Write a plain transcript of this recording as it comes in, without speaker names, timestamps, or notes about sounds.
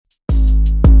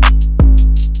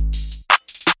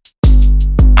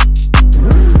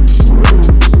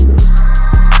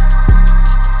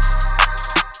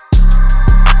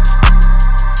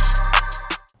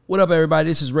up, everybody?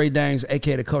 This is Ray Dangs,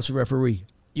 a.k.a. the Culture Referee.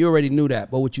 You already knew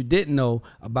that, but what you didn't know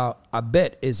about, I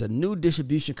bet, is a new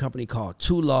distribution company called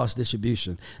Two Lost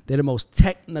Distribution. They're the most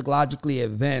technologically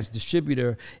advanced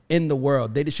distributor in the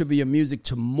world. They distribute your music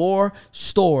to more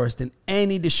stores than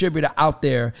any distributor out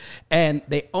there, and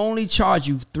they only charge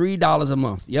you $3 a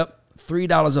month. Yep,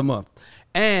 $3 a month.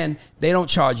 And they don't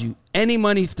charge you any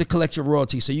money to collect your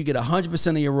royalties, so you get 100%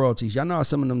 of your royalties. Y'all know how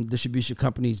some of them distribution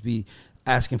companies be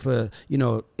asking for,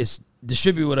 it's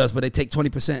distribute with us, but they take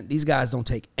 20%. These guys don't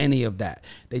take any of that.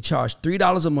 They charge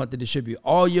 $3 a month to distribute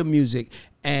all your music.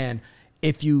 And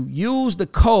if you use the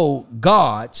code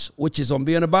GODS, which is on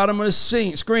the bottom of the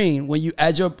screen, when you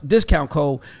add your discount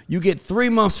code, you get 3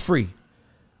 months free.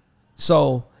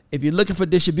 So if you're looking for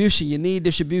distribution, you need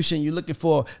distribution, you're looking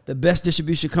for the best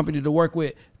distribution company to work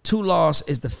with, Two Lost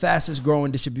is the fastest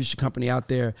growing distribution company out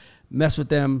there. Mess with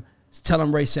them. Tell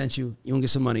them Ray sent you. You're going to get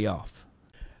some money off.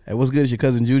 Hey, what's good? It's your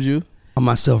cousin Juju. I'm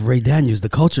myself, Ray Daniels, the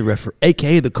Culture Referee,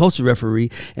 a.k.a. the Culture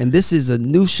Referee, and this is a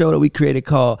new show that we created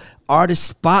called Artist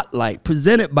Spotlight,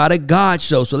 presented by The God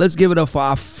Show. So let's give it up for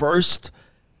our first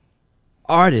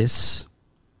artist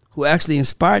who actually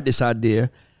inspired this idea,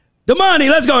 Domani.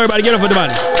 Let's go, everybody. Get up for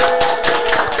Domani.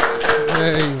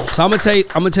 Hey. So I'm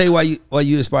gonna tell you why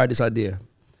you inspired this idea.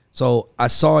 So I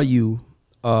saw you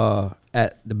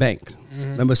at the bank.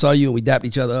 Mm-hmm. Remember, I saw you and we dapped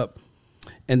each other up,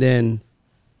 and then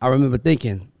I remember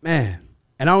thinking, man,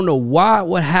 and I don't know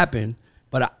what happened,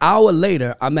 but an hour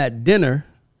later, I'm at dinner,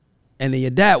 and then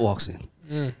your dad walks in.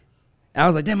 And I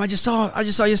was like, damn, I just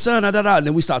saw your son, and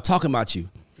then we start talking about you.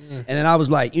 And then I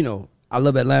was like, I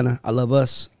love Atlanta, I love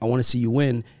us, I want to see you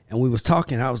win. And we was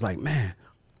talking, I was like, man,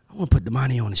 I want to put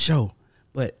Domani on the show.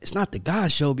 But it's not the God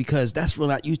Show, because that's really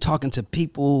like you talking to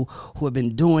people who have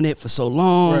been doing it for so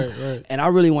long. Right. And I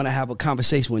really want to have a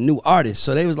conversation with new artists.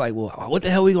 So they was like, well, what the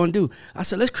hell are we going to do? I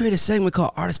said, let's create a segment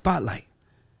called Artist Spotlight.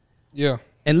 Yeah.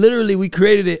 And literally we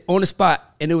created it on the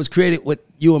spot, and it was created with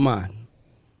you in mind.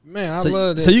 Man, I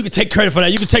love that. So you can take credit for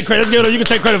that. You can take credit. Let's get it. You can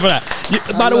take credit for that.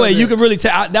 By the way, you can really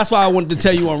tell. That's why I wanted to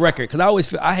tell you on record,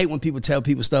 because I hate when people tell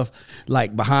people stuff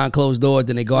like behind closed doors,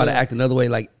 then they go out and act another way.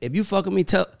 Like, if you fuck with me,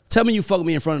 tell me you fuck with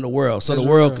me in front of the world, so that's the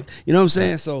world, real. You know what I'm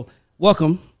saying? So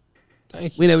welcome.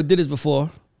 Thank you. We never did this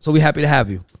before, so we happy to have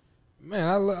you. Man,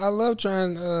 I love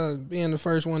trying being the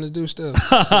first one to do stuff.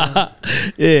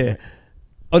 Yeah.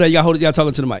 Oh, no, y'all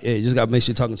talking to the mic. Yeah, you just got to make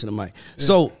sure you're talking to the mic.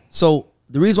 Yeah. So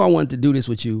the reason why I wanted to do this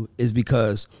with you is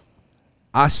because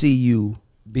I see you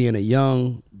being a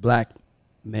young black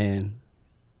man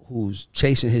who's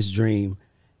chasing his dream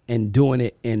and doing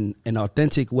it in an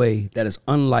authentic way that is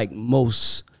unlike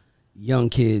most young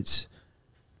kids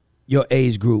your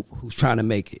age group who's trying to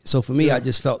make it. So for me, I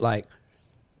just felt like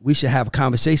we should have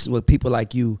conversations with people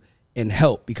like you and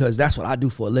help, because that's what I do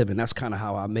for a living. That's kind of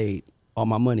how I made all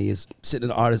my money, is sitting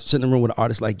in the room with an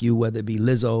artist like you, whether it be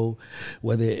Lizzo,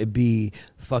 whether it be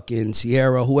fucking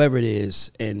Sierra, whoever it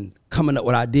is, and coming up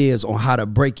with ideas on how to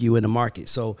break you in the market.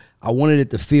 So I wanted it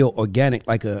to feel organic,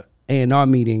 like a A&R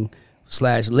meeting /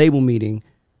 label meeting,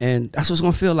 and that's what it's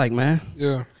gonna feel like, man.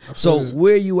 Yeah. So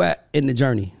where are you at in the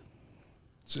journey?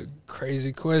 It's a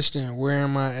crazy question. Where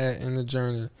am I at in the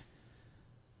journey?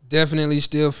 Definitely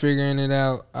still figuring it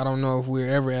out. I don't know if we're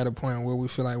ever at a point where we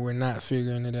feel like we're not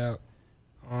figuring it out.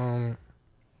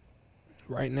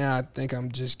 Right now, I think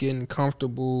I'm just getting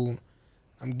comfortable.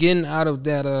 I'm getting out of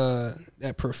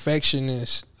that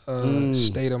perfectionist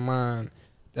state of mind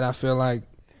that I feel like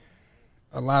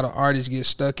a lot of artists get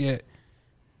stuck at.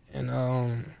 And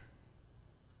a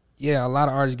lot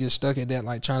of artists get stuck at that,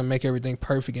 like trying to make everything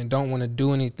perfect and don't want to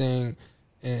do anything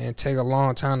and take a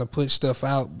long time to put stuff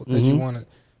out because you want to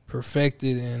perfect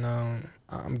it. And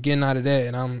I'm getting out of that,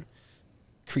 and I'm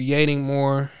creating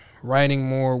more, writing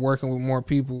more, working with more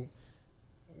people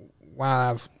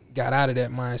while I've got out of that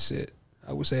mindset.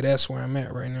 I would say that's where I'm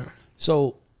at right now.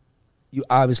 So you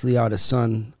obviously are the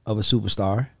son of a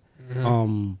superstar.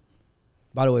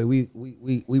 By the way,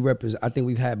 we represent, I think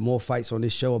we've had more fights on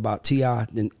this show about T.I.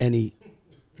 than any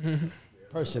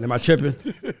person. Am I tripping?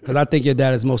 Because I think your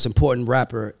dad is the most important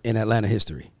rapper in Atlanta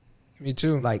history. Me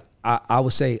too. Like I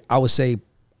would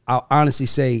honestly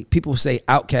say, people say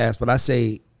Outkast, but I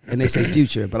say, and they say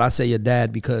Future, but I say your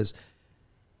dad because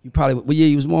you probably, what year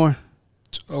you was born?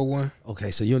 01.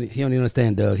 Okay, so he don't even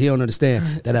understand, Doug. He don't understand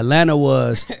that Atlanta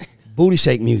was booty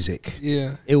shake music.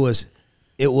 Yeah. It was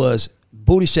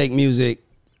booty shake music.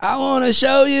 I want to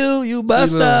show you, you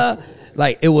buster.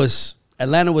 Like, it was,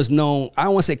 Atlanta was known, I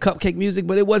don't want to say cupcake music,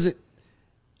 but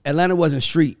Atlanta wasn't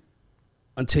street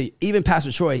until even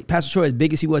Pastor Troy, as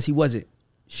big as he wasn't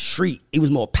street. He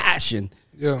was more passion.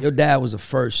 Yeah. Your dad was the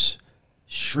first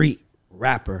street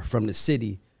rapper from the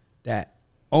city that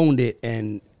owned it,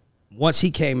 and once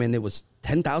he came in, it was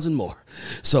 10,000 more.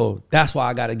 So that's why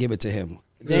I got to give it to him.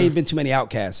 There ain't been too many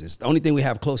outcasts. The only thing we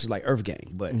have close is like Earth Gang,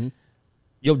 but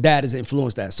your dad has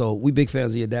influenced that. So we big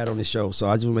fans of your dad on this show. So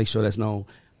I just want to make sure that's known.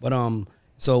 But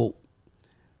so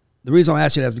the reason I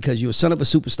ask you that is because you're a son of a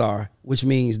superstar, which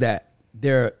means that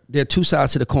there are two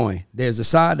sides to the coin. There's the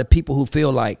side of people who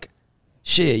feel like,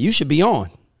 shit, you should be on.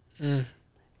 And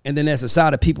then there's a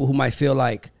side of people who might feel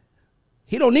like,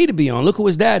 he don't need to be on. Look who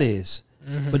his dad is.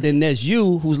 But then there's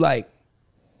you who's like,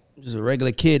 just a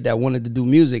regular kid that wanted to do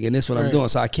music, and this is what I'm doing,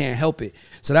 so I can't help it.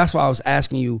 So that's why I was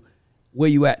asking you where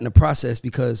you at in the process,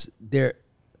 because there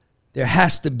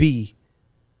has to be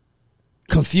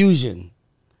confusion.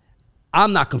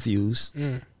 I'm not confused.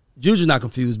 Juju's not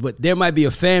confused, but there might be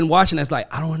a fan watching that's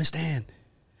like, I don't understand.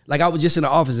 Like, I was just in the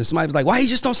office and somebody was like, why you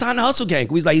just don't sign the Hustle Gang?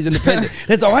 He's like, he's independent.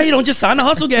 It's like, why you don't just sign the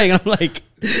Hustle Gang? And I'm like,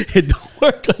 it don't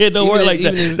work. It don't work like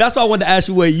that. That's why I wanted to ask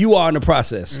you where you are in the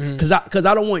process. Because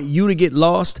I don't want you to get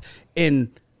lost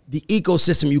in the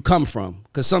ecosystem you come from.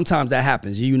 Because sometimes that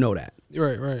happens. You know that.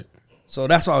 Right. So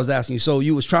that's why I was asking you. So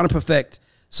you was trying to perfect.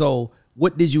 So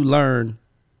what did you learn?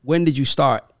 When did you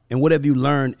start? And what have you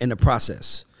learned in the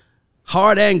process?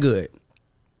 Hard and good.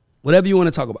 Whatever you want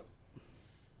to talk about.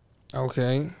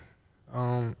 Okay.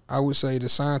 I would say the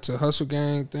sign to Hustle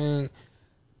Gang thing,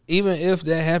 even if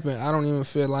that happened, I don't even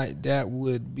feel like that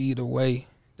would be the way,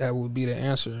 that would be the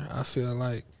answer. I feel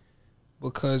like,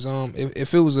 because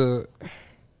if it was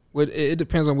it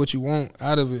depends on what you want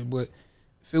out of it, but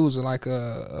if it was like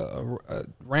a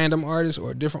random artist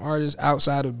or a different artist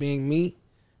outside of being me,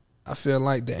 I feel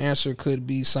like the answer could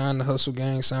be sign the Hustle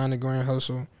Gang, sign the Grand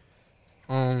Hustle.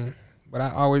 But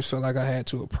I always felt like I had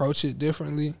to approach it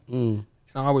differently. And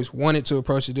I always wanted to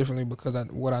approach it differently because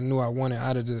what I knew I wanted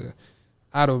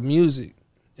out of music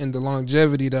and the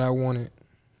longevity that I wanted.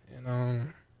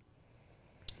 And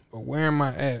but where am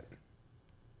I at?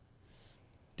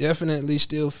 Definitely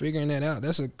still figuring that out.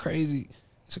 It's a crazy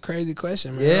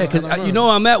question, man. Yeah, because you know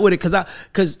where I'm at with it,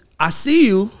 because I see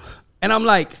you and I'm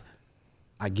like,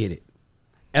 I get it.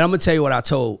 And I'm gonna tell you what I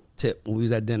told Tip when we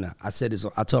was at dinner. I said this.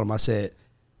 I told him, I said,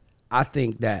 I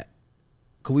think that,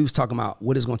 because we was talking about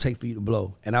what it's going to take for you to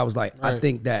blow. And I was like, I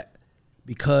think that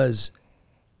because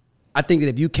I think that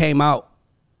if you came out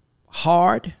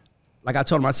hard, like I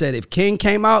told him, I said, if King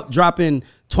came out dropping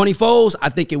 24s, I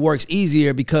think it works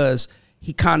easier because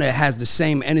he kind of has the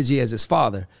same energy as his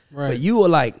father. But you were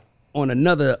like on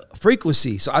another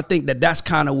frequency. So I think that that's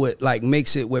kind of what like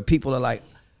makes it where people are like,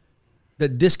 the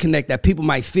disconnect that people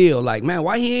might feel like, man,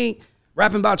 why he ain't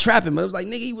rapping about trapping? But it was like,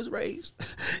 nigga, he was raised.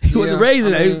 He wasn't raised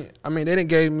in that. I mean, they didn't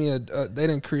gave me they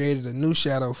didn't created a new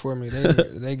shadow for me.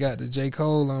 They got the J.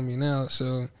 Cole on me now,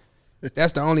 so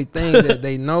that's the only thing that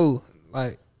they know.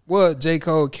 Like, well, J.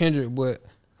 Cole, Kendrick, but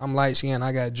I'm light skinned,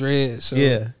 I got dreads, so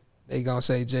they gonna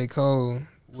say J. Cole,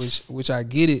 which I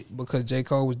get it, because J.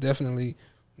 Cole was definitely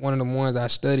one of the ones I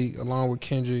studied along with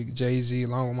Kendrick, Jay-Z,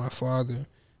 along with my father,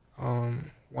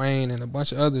 Wayne, and a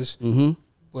bunch of others.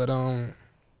 But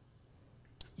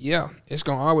yeah, it's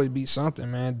gonna always be something,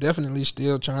 man. Definitely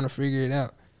still trying to figure it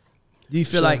out. Do you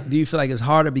feel like it's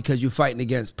harder because you're fighting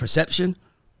against perception?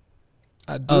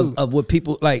 I do. Of what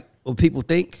people like, what people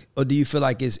think, or do you feel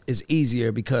like it's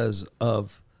easier because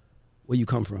of where you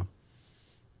come from?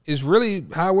 It's really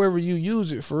however you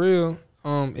use it, for real.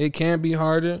 It can be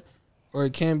harder or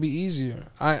it can be easier.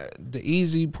 The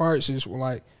easy parts is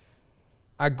like,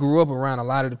 I grew up around a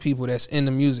lot of the people that's in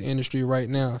the music industry right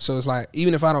now. So it's like,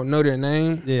 even if I don't know their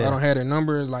name, I don't have their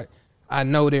numbers, like, I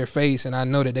know their face and I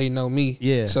know that they know me.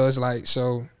 Yeah. So it's like, that's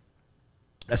of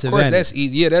course advantage. That's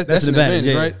easy. Yeah, that's an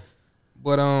advantage, right?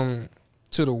 But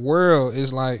to the world,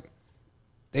 it's like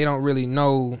they don't really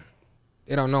know.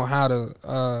 They don't know how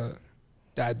to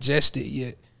digest it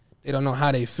yet. They don't know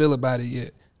how they feel about it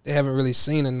yet. They haven't really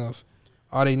seen enough.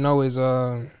 All they know is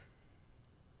the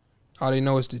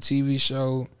TV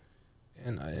show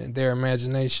and their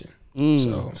imagination.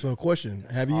 So a question: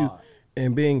 have you,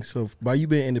 by you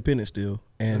being independent still,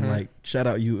 and like shout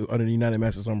out you under the United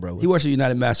Masters umbrella. He works at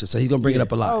United Masters, so he's gonna bring it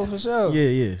up a lot. Oh, for sure.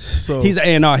 Yeah. So he's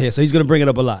an A&R here, so he's gonna bring it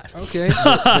up a lot. Okay.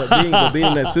 but being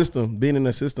in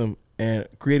that system, and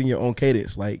creating your own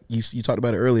cadence, like you talked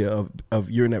about it earlier, of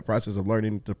you're in that process of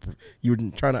learning you're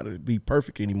trying not to be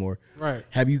perfect anymore. Right.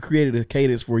 Have you created a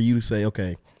cadence for you to say,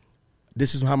 okay,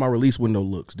 this is how my release window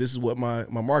looks. This is what my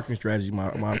marketing strategy,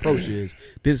 my approach is.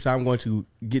 This is how I'm going to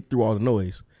get through all the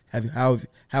noise. How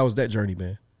has that journey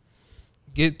been?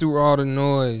 Get through all the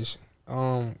noise.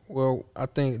 Well, I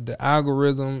think the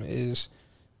algorithm is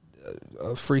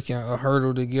a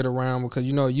hurdle to get around, because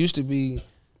it used to be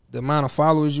the amount of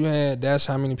followers you had, that's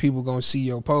how many people gonna see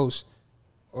your post.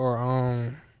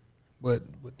 Or but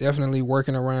definitely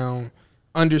working around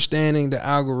understanding the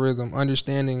algorithm,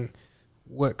 understanding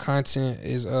what content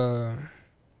the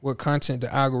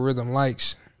algorithm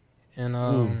likes,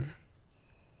 and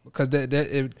because that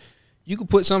if you could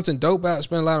put something dope out,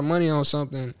 spend a lot of money on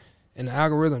something, and the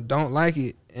algorithm don't like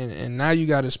it, and now you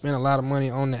got to spend a lot of money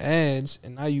on the ads,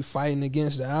 and now you fighting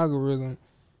against the algorithm.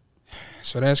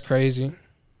 So that's crazy,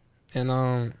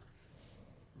 and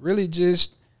really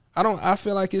just I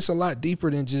feel like it's a lot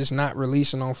deeper than just not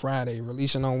releasing on Friday,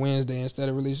 releasing on Wednesday instead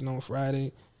of releasing on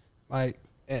Friday. Like,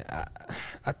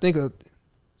 I think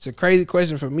it's a crazy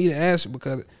question for me to answer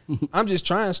because I'm just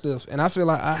trying stuff, and I feel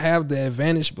like I have the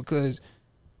advantage because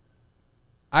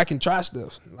I can try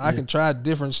stuff. I can try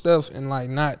different stuff and like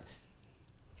not,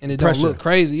 and it don't look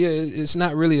crazy. Yeah, it's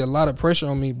not really a lot of pressure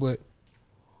on me, but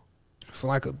for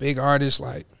like a big artist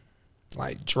like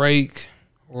Drake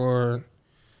or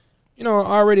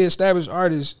already established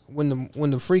artists, when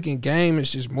the freaking game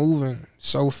is just moving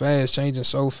so fast, changing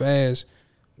so fast,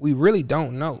 we really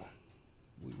don't know.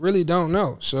 We really don't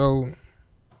know. So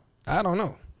I don't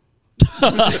know.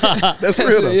 That's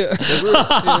real. Yeah. That's real.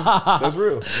 Yeah. That's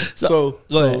real. So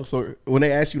when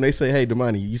they ask you and they say, "Hey,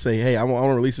 Domani," you say, "Hey, I want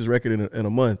to release this record in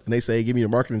a month," and they say, hey, "Give me the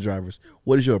marketing drivers."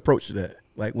 What is your approach to that?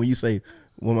 Like when you say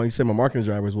my marketing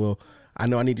drivers, well, I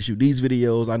know I need to shoot these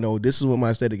videos. I know this is what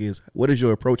my aesthetic is. What is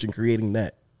your approach in creating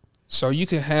that? So you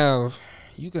can have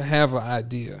an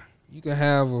idea. You can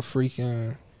have an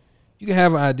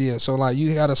idea. So like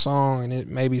you got a song and it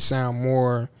maybe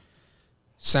sounds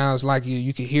like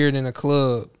you can hear it in a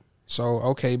club. So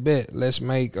okay, bet. Let's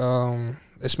make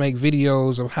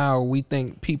videos of how we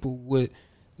think people would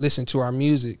listen to our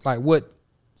music. Like what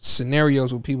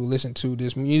scenarios would people listen to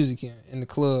this music in the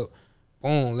club?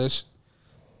 Boom, let's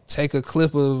take a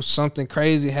clip of something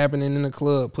crazy happening in the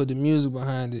club, put the music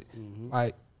behind it. Mm-hmm.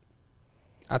 Like,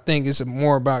 I think it's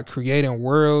more about creating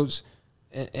worlds,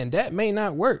 and that may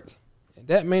not work.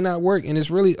 And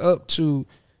it's really up to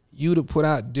you to put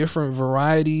out different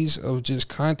varieties of just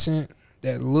content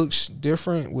that looks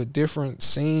different with different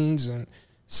scenes and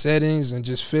settings and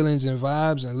just feelings and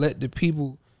vibes, and let the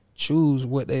people choose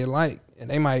what they like. And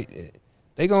they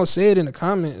gonna say it in the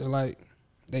comments, like,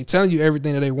 they telling you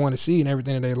everything that they want to see and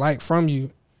everything that they like from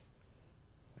you,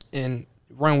 and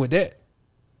run with that.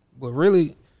 But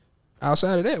really,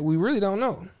 outside of that, we really don't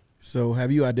know. So have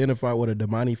you identified what a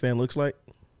Domani fan looks like?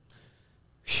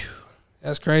 Whew,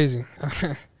 that's crazy.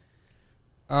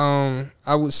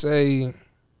 I would say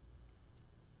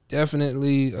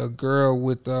definitely a girl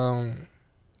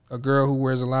who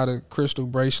wears a lot of crystal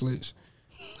bracelets,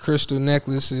 crystal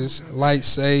necklaces, light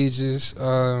sages,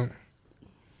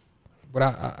 but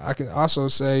I can also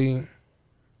say,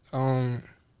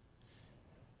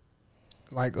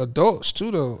 like adults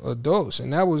too, though. Adults,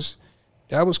 and that was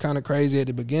kind of crazy at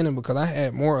the beginning because I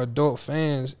had more adult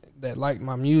fans that liked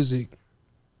my music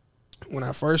when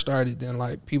I first started than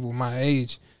like people my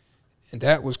age, and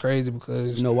that was crazy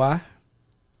because you know why?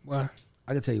 Why?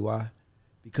 I can tell you why.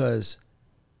 Because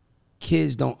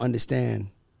kids don't understand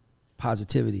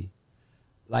positivity.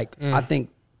 Like I think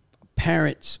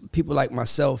parents, people like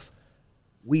myself,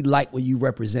 we like what you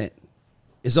represent.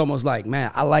 It's almost like, man,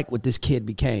 I like what this kid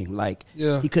became. Like,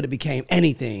 he could have became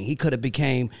anything. He could have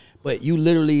became, but you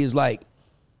literally is like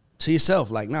to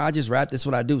yourself, like, nah, I just rap. This is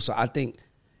what I do. So I think,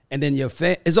 and then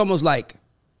it's almost like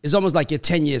you're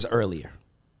 10 years earlier.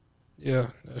 Yeah,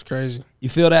 that's crazy. You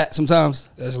feel that sometimes?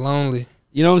 That's lonely.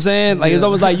 You know what I'm saying? Like, it's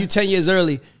almost like you 10 years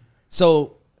early.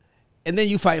 So, and then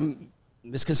you fight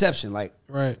misconception. Like,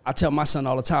 right. I tell my son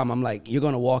all the time, I'm like, you're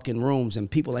going to walk in rooms and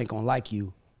people ain't going to like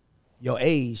you your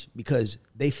age because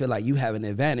they feel like you have an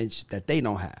advantage that they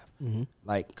don't have. Mm-hmm.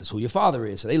 Like, because who your father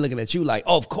is. So they looking at you like,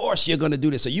 oh, of course you're going to do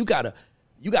this. So you gotta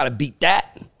beat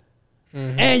that.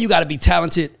 Mm-hmm. And you got to be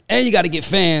talented. And you got to get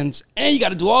fans. And you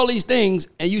got to do all these things.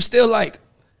 And you still like,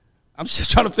 I'm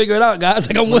just trying to figure it out,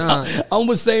 guys. Like, I'm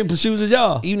with same shoes as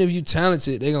y'all. Even if you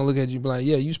talented, they going to look at you and be like,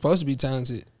 yeah, you supposed to be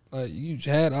talented. Like, you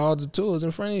had all the tools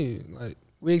in front of you. Like,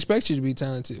 we expect you to be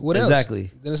talented. What else? Exactly.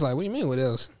 Then it's like, what do you mean, what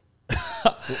else?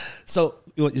 So,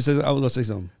 I was going to say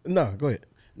something. No, go ahead.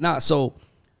 Nah, so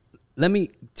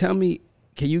tell me,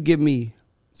 can you give me,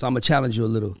 so I'm going to challenge you a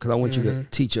little because I want you to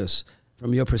teach us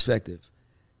from your perspective.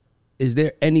 Is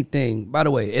there anything, by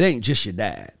the way, it ain't just your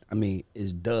dad. I mean,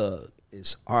 it's Doug,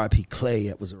 it's R.I.P. Clay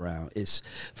that was around, it's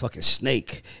fucking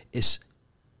Snake, it's,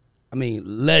 I mean,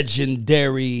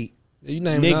 legendary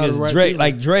niggas,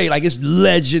 right Dre, like it's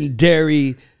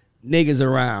legendary niggas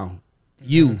around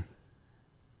you.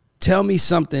 Tell me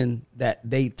something that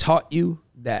they taught you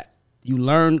that you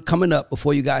learned coming up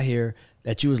before you got here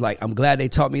that you was like, I'm glad they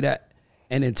taught me that?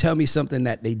 And then tell me something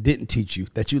that they didn't teach you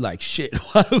that you like, shit,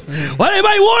 why anybody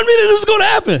warn me that this is going to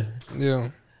happen? Yeah.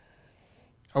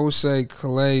 I would say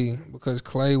Clay, because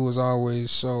Clay was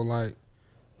always so, like,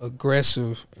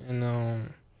 aggressive.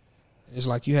 And it's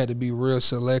like you had to be real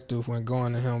selective when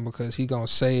going to him because he going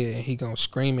to say it and he going to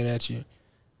scream it at you.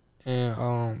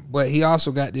 And but he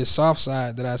also got this soft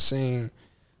side that I seen,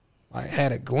 like,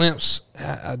 had a glimpse.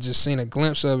 I just seen a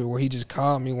glimpse of it where he just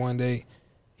called me one day.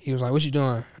 He was like, what you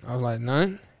doing? I was like,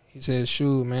 none. He said,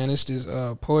 shoot, man, it's this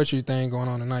poetry thing going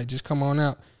on tonight. Just come on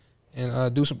out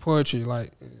and do some poetry. Like,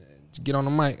 just get on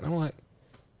the mic. And I'm like,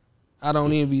 I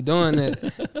don't even be doing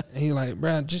that. And he like,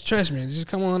 bro, just trust me. Just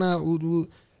come on out.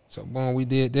 So, boom, we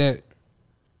did that.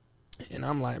 And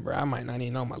I'm like, bro, I might not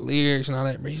even know my lyrics and all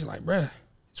that. But he's like, bro,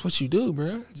 it's what you do,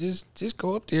 bro. Just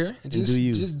go up there and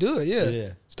just do it.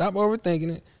 Yeah. Stop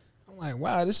overthinking it. I'm like,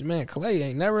 wow, this man Clay I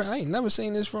ain't never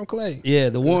seen this from Clay. Yeah,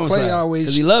 the warm Clay side. always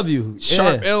because he love you.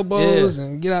 Sharp elbows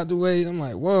and get out the way. I'm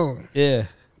like, whoa. Yeah.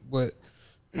 But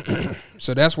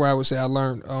so that's where I would say I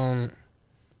learned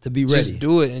to be ready. Just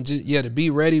do it and to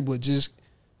be ready, but just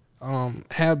build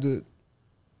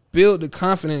the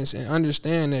confidence and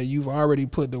understand that you've already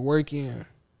put the work in.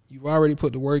 You've already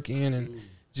put the work in and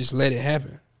just let it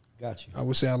happen. Got you. I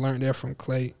would say I learned that from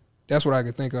Clay. That's what I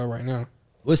can think of right now.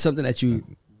 What's something that you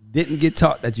didn't get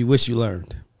taught that you wish you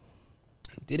learned?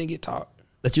 Didn't get taught.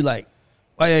 That you like,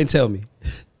 why you ain't tell me?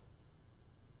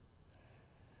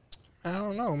 I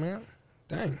don't know, man.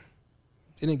 Dang.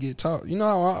 Didn't get taught. You know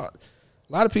how a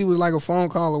lot of people is like a phone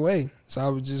call away. So I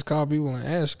would just call people and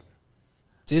ask.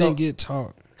 Didn't get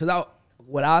taught. Because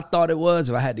what I thought it was,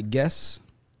 if I had to guess,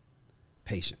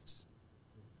 patience.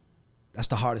 That's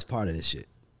the hardest part of this shit.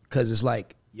 Because it's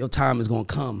like, your time is going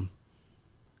to come.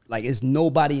 Like, it's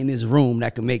nobody in this room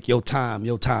that can make your time.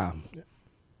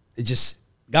 It's just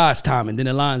God's time, and then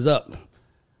it lines up.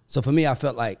 So for me, I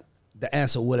felt like the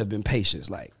answer would have been patience.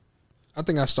 Like, I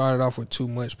think I started off with too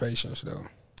much patience, though.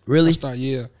 Really?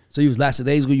 Yeah. So you was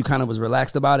lackadaisical, you kind of was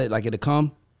relaxed about it, like it'd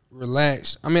come?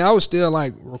 Relaxed. I mean, I was still,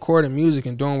 like, recording music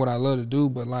and doing what I love to do,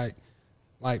 but, like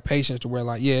patience to where,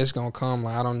 like, yeah, it's going to come.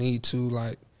 Like, I don't need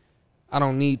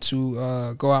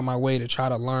to go out my way to try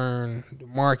to learn the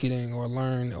marketing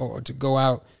or to go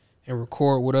out and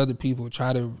record with other people,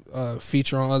 try to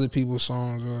feature on other people's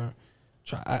songs or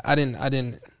try. I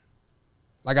didn't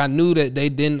like, I knew that they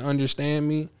didn't understand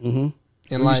me. Mm-hmm. And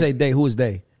when like, you say they, who is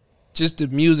they? Just the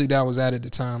music that was at the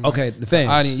time. Okay, like, the fans.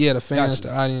 The audience, yeah, the fans,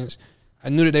 Gotcha. the audience. I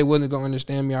knew that they wasn't going to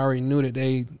understand me. I already knew that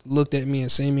they looked at me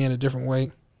and seen me in a different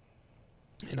way.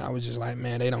 And I was just like,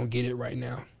 man, they don't get it right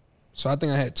now. So I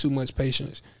think I had too much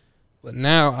patience. But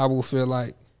now I will feel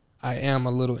like I am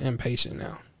a little impatient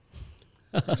now.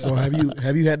 So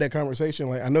have you had that conversation?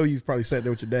 Like, I know you've probably sat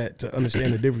there with your dad to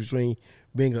understand the difference between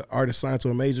being an artist signed to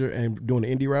a major and doing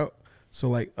the indie route. So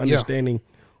like understanding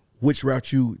which route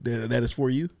that is for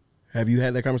you. Have you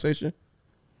had that conversation?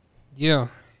 Yeah,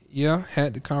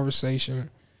 had the conversation.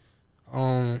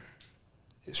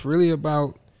 It's really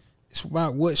about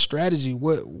what strategy,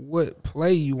 what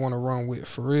play you want to run with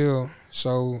for real.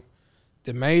 So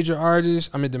the major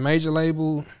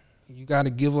label, you got to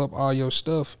give up all your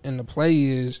stuff. And the play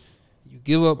is you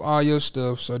give up all your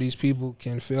stuff so these people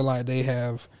can feel like they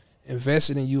have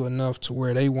invested in you enough to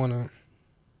where they want to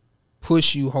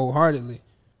push you wholeheartedly,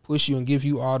 push you and give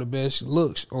you all the best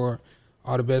looks or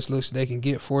all the best looks they can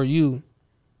get for you.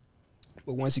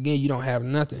 But once again, you don't have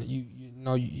nothing. You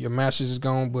know your masters is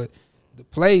gone, but the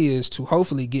play is to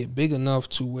hopefully get big enough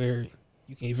to where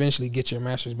you can eventually get your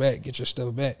masters back, get your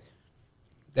stuff back.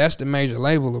 That's the major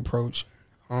label approach.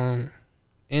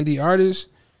 Indie artists,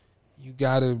 you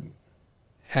gotta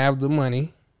have the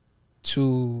money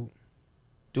to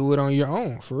do it on your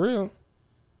own, for real.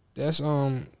 That's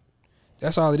all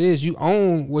it is. You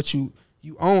own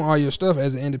you own all your stuff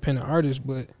as an independent artist,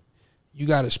 but you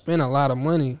gotta spend a lot of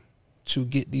money to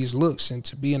get these looks and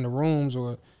to be in the rooms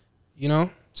or, you know,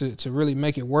 to really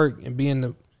make it work and be in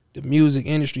the music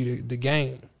industry, the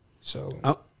game. So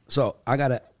I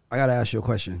gotta ask you a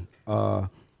question.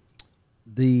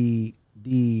 You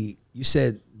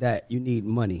said that you need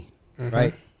money,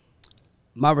 right?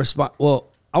 My response,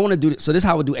 I want to do this. So this is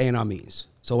how I would do A&R meetings.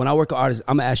 So when I work with artists,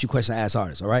 I'm gonna ask you questions, I ask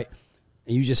artists, all right?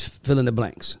 And you just fill in the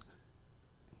blanks.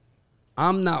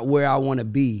 I'm not where I want to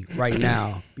be right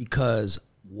now because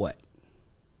what?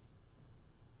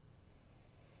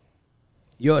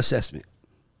 Your assessment.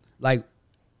 Like,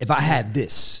 if I had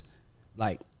this,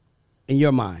 like, in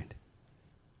your mind.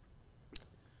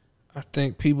 I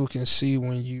think people can see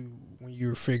when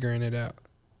you're figuring it out.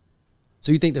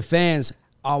 So you think the fans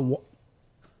are,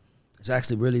 It's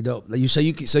actually really dope. Like so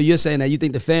you're saying that you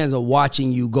think the fans are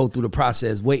watching you go through the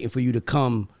process, waiting for you to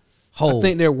come whole. I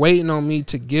think they're waiting on me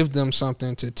to give them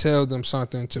something, to tell them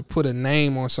something, to put a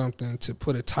name on something, to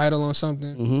put a title on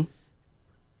something, Mm-hmm.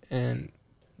 and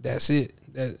that's it.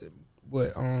 That's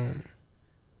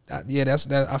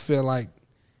that. I feel like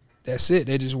that's it.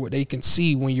 They just what they can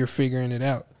see when you're figuring it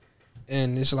out,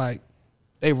 and it's like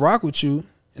they rock with you,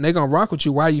 and they gonna rock with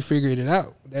you while you figuring it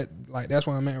out. That's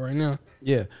where I'm at right now.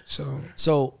 Yeah.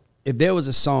 So if there was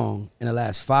a song in the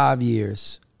last 5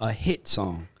 years, a hit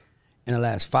song in the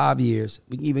last 5 years,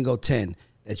 we can even go 10,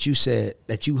 that you said,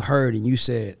 that you heard and you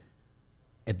said,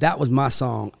 if that was my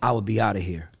song, I would be out of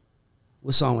here.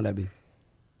 What song would that be?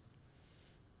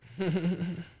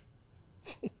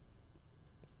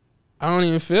 I don't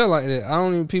even feel like that.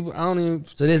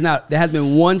 So there has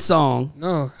been one song.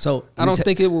 No. So I don't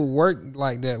think it would work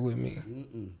like that with me.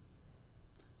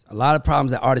 A lot of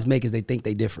problems that artists make is they think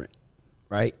they different,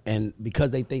 right? And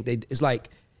because they think it's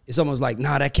almost like,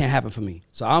 nah, that can't happen for me.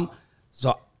 So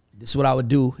this is what I would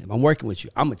do if I'm working with you.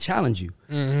 I'm gonna challenge you.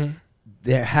 Mm-hmm.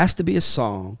 There has to be a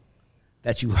song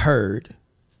that you heard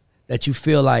that you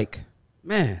feel like,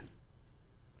 man,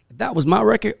 that was my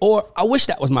record, or I wish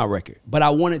that was my record, but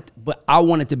I want it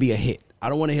to be a hit. I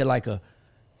don't want to hear like a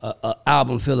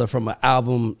album filler from an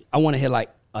album. I want to hear like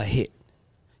a hit,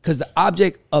 because by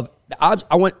the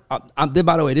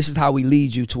way, this is how we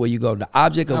lead you to where you go. The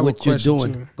object of what you're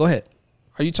doing. Too. Go ahead.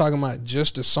 Are you talking about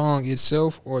just the song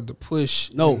itself or the push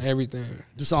and everything?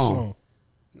 The song.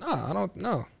 Nah, I don't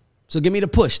know. So give me the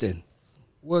push then.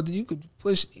 Well, you could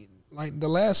push like the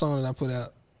last song that I put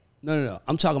out. No.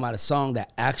 I'm talking about a song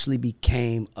that actually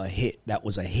became a hit. That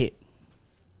was a hit.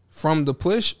 From the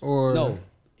push or no?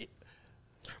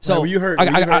 So you heard.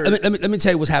 Let me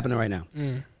tell you what's happening right now.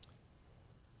 Mm.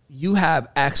 You have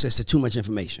access to too much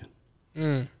information.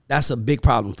 Mm. That's a big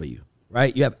problem for you,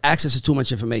 right? You have access to too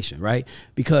much information, right?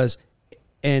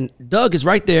 And Doug is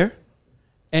right there.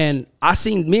 And I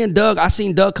seen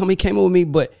Doug come, he came over with me,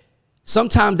 but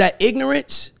sometimes that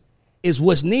ignorance is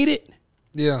what's needed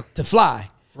to fly.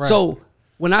 Right. So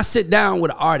when I sit down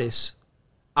with an artist,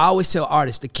 I always tell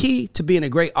artists, the key to being a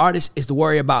great artist is to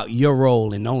worry about your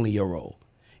role and only your role.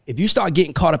 If you start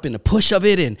getting caught up in the push of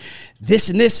it and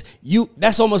this,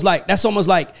 that's almost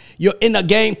like you're in the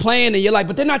game playing and you're like,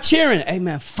 but they're not cheering. Hey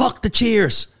man, fuck the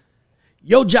cheers.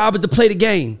 Your job is to play the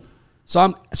game.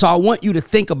 So I want you to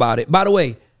think about it. By the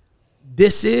way,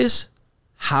 this is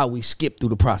how we skip through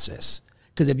the process.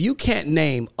 Because if you can't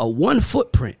name a one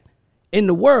footprint in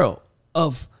the world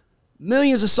of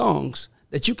millions of songs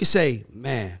that you can say,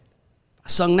 man, I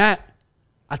sung that,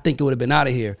 I think it would have been out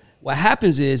of here. What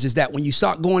happens is that when you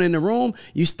start going in the room,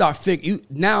 you start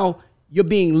now you're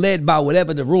being led by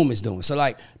whatever the room is doing. So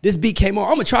like this beat came on,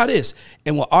 I'm gonna try this.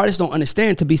 And what artists don't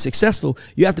understand, to be successful,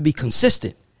 you have to be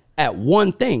consistent at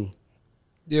one thing.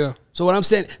 Yeah. So what I'm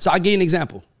saying, so I'll give you an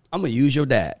example. I'm gonna use your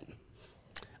dad.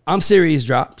 I'm Serious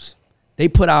drops. They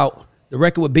put out the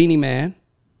record with Beanie Man.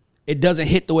 It doesn't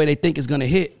hit the way they think it's gonna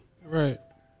hit. Right.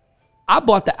 I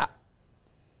bought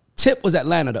Tip was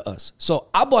Atlanta to us. So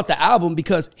I bought the album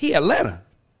because he Atlanta.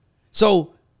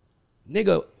 So,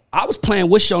 nigga, I was playing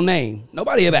What's Your Name.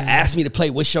 Nobody ever asked me to play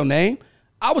What's Your Name.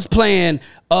 I was playing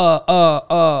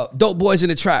Dope Boys in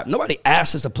the Trap. Nobody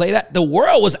asked us to play that. The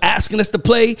world was asking us to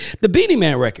play the Beanie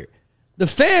Man record. The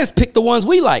fans picked the ones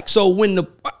we like. So when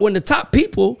the top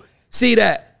people see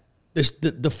that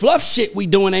the fluff shit we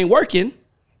doing ain't working,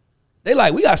 they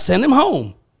like, we gotta send him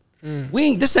home.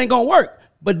 This ain't gonna work.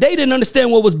 But they didn't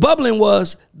understand what was bubbling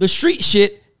was the street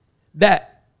shit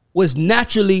that was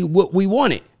naturally what we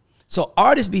wanted. So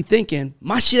artists be thinking,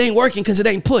 my shit ain't working because it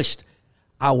ain't pushed.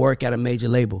 I work at a major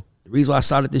label. The reason why I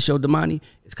started this show, Domani,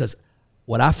 is because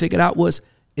what I figured out was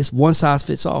it's one size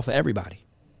fits all for everybody.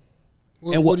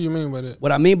 What do you mean by that?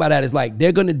 What I mean by that is like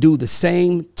they're going to do the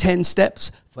same 10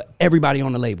 steps for everybody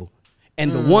on the label.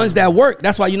 And the ones that work,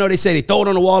 that's why, they say they throw it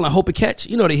on the wall and hope it catch.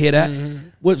 They hear that.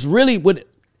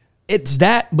 It's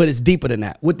that, but it's deeper than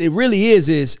that. What it really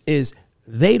is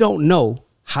they don't know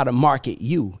how to market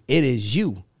you. It is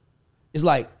you. It's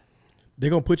like they're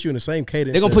gonna put you in the same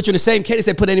cadence. They're gonna put you in the same cadence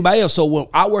they put anybody else. So when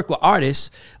I work with artists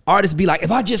be like,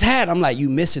 if I just had, I'm like, you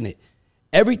missing it.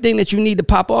 Everything that you need to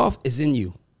pop off is in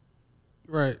you.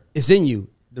 Right. It's in you.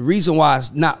 The reason why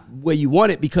it's not where you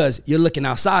want it because you're looking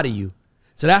outside of you.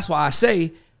 So that's why I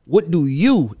say, what do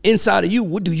you, inside of you,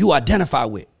 what do you identify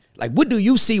with? Like, what do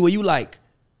you see where you like?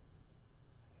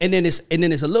 And then it's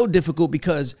a little difficult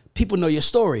because people know your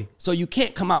story. So you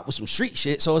can't come out with some street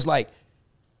shit. So it's like,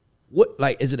 what,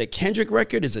 like, is it a Kendrick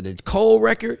record? Is it a Cole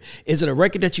record? Is it a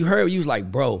record that you heard where you was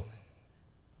like, bro,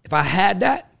 if I had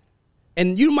that,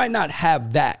 And you might not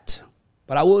have that,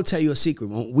 but I will tell you a secret.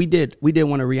 When we did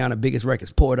one of Rihanna's biggest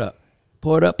records, Pour It Up.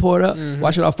 Pour It Up, Pour It Up.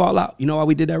 Watch It All Fall Out. You know why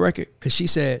we did that record? Because she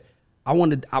said, I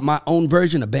wanted my own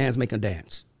version of Bands Make a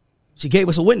Dance. She gave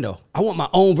us a window. I want my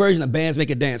own version of Bands Make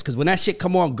a Dance. Because when that shit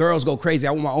come on, girls go crazy.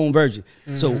 I want my own version.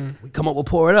 So we come up with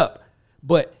Pour It Up.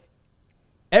 But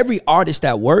every artist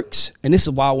that works, and this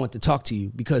is why I want to talk to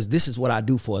you, because this is what I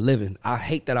do for a living. I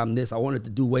hate that I'm this. I wanted to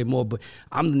do way more, but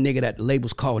I'm the nigga that the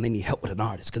labels call and they need help with an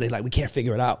artist because they like, we can't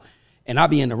figure it out. And I'll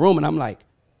be in the room and I'm like,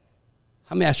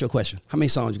 let me ask you a question. How many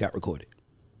songs you got recorded?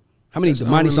 How many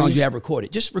Domani songs you have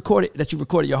recorded? Just recorded that you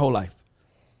recorded your whole life.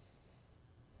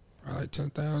 Probably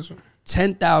 10,000.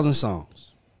 10,000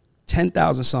 songs.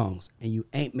 10,000 songs. And you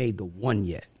ain't made the one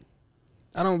yet.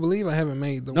 I don't believe I haven't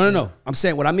made the one. No. I'm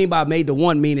saying what I mean by made the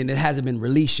one, meaning it hasn't been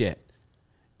released yet.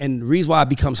 And the reason why it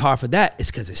becomes hard for that is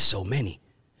because there's so many.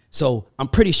 So I'm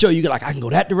pretty sure you get like, I can go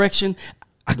that direction.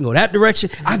 I can go that direction.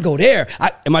 I can go there.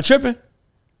 Am I tripping?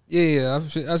 Yeah.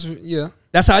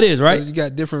 That's how it is, right? You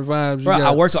got different vibes. Bro,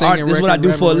 I work hard. This is what I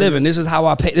do for a living. This is how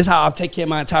I pay. This is how I take care of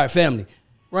my entire family.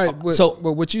 Right.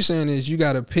 But what you're saying is you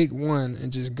got to pick one and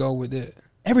just go with it.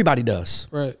 Everybody does.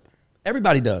 Right.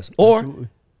 Everybody does. Or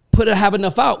Absolutely. have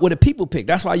enough out with the people pick.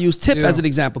 That's why I use Tip as an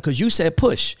example, because you said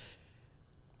push.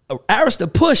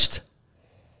 Arista pushed.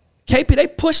 KP, they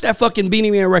pushed that fucking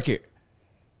Beanie Man record.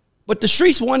 But the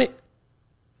streets wanted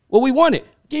what we wanted.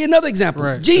 Give you another example.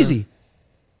 Right. Jeezy.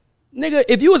 Nigga,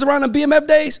 if you was around the BMF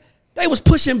days, they was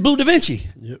pushing Blue Da Vinci.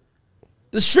 Yep.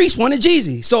 The streets wanted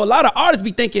Jeezy. So a lot of artists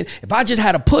be thinking, if I just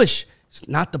had a push, it's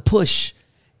not the push.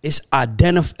 It's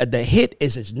the hit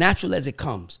is as natural as it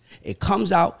comes. It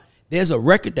comes out. There's a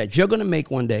record that you're gonna make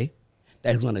one day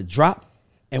that's gonna drop,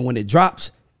 and when it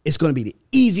drops, it's gonna be the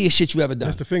easiest shit you ever done.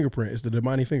 That's the fingerprint. It's the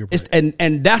Domani fingerprint.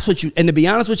 And that's what you. And to be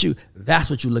honest with you, that's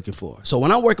what you're looking for. So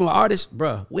when I'm working with artists,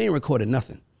 bruh, we ain't recording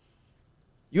nothing.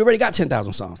 You already got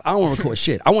 10,000 songs. I don't want to record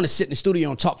shit. I want to sit in the studio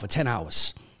and talk for 10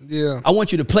 hours. Yeah. I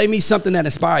want you to play me something that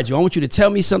inspired you. I want you to tell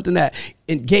me something that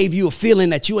gave you a feeling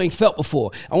that you ain't felt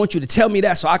before. I want you to tell me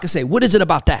that so I can say, what is it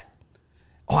about that?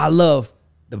 Oh, I love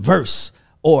the verse.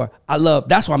 Or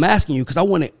that's why I'm asking you, because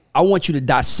I want you to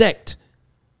dissect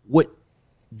what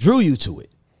drew you to it.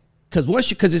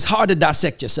 Because it's hard to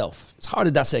dissect yourself. It's hard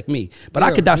to dissect me. But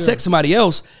I could dissect somebody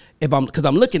else because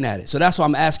I'm looking at it. So that's why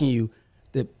I'm asking you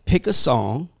to pick a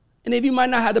song. And if you might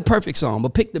not have the perfect song,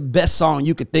 but pick the best song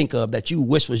you could think of that you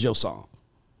wish was your song.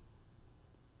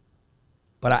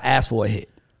 But I asked for a hit.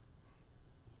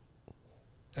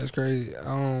 That's crazy.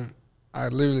 I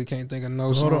literally can't think of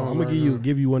no song. Hold on, I'm gonna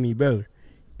give you one even better.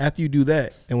 After you do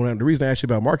that, and the reason I asked you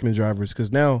about marketing drivers,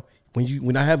 because now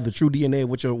when I have the true DNA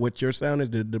of what your sound is,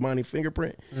 the Domani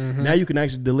fingerprint, now you can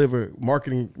actually deliver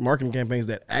marketing campaigns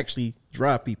that actually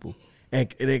drive people and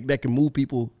that can move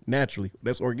people naturally.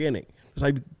 That's organic. That's how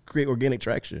you create organic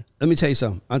traction. Let me tell you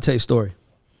something. I'll tell you a story.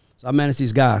 So I manage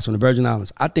these guys from the Virgin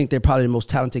Islands. I think they're probably the most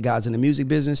talented guys in the music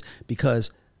business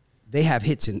because they have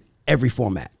hits in every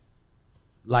format.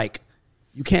 Like,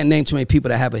 you can't name too many people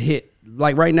that have a hit.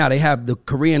 Like right now, they have the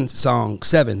Korean song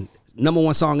 7,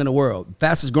 #1 song in the world,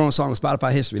 fastest growing song in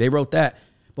Spotify history. They wrote that.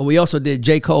 But we also did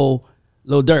J. Cole,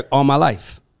 Lil Durk, All My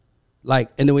Life. And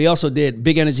then we also did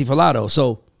Big Energy for Lotto.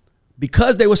 So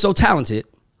because they were so talented,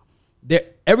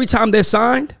 every time they're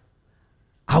signed,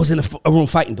 I was in a room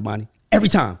fighting Domani. Every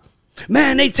time.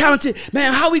 Man, they talented.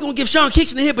 Man, how we going to give Sean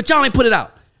Kingston a hit, but y'all ain't put it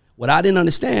out? What I didn't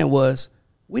understand was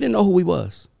we didn't know who we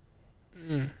was.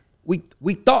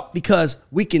 We thought because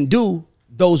we can do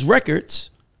those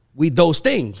records, those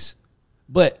things.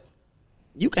 But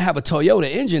you can have a Toyota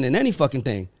engine in any fucking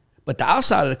thing. But the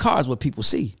outside of the car is what people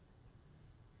see.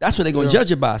 That's what they're going to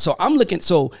judge it by. So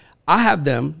I have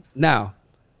them now.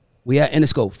 We at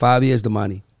Interscope, 5 years,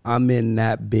 Domani. I'm in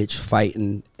that bitch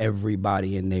fighting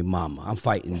everybody and their mama. I'm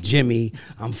fighting Jimmy.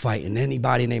 I'm fighting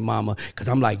anybody and their mama. Because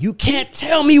I'm like, you can't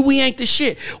tell me we ain't the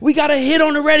shit. We got a hit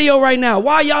on the radio right now.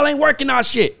 Why y'all ain't working our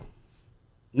shit?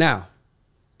 Now,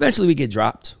 eventually we get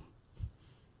dropped.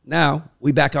 Now,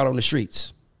 we back out on the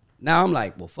streets. Now I'm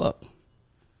like, well, fuck.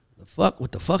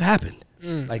 What the fuck happened?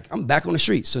 Like, I'm back on the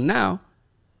streets. So now,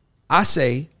 I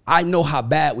say, I know how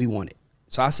bad we want it.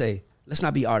 So I say, let's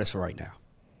not be artists for right now.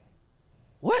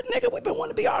 What, nigga? We've been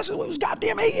wanting to be artists since we was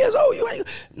goddamn 8 years old. You ain't.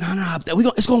 No,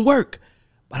 it's going to work.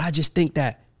 But I just think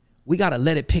that we got to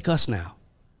let it pick us now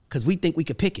because we think we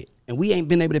could pick it. And we ain't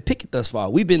been able to pick it thus far.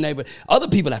 Other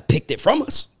people have picked it from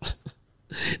us.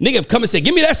 Nigga come and say,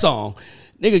 give me that song.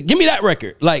 Nigga, give me that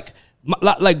record. Like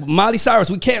Miley Cyrus,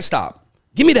 We Can't Stop.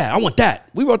 Give me that. I want that.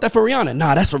 We wrote that for Rihanna.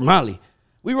 Nah, that's for Miley.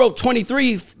 We wrote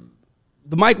 23,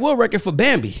 the Mike Will record for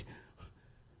Bambi.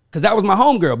 Because that was my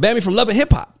homegirl, Bambi from Love and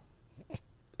Hip Hop.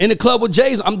 in the club with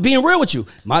Jay's. I'm being real with you.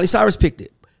 Miley Cyrus picked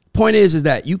it. Point is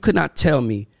that you could not tell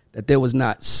me that there was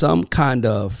not some kind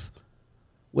of,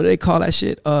 what do they call that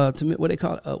shit? To me, what they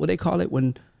call it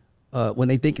when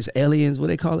they think it's aliens? What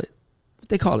they call it? What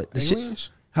they call it? The aliens?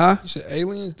 Shit? Huh? You said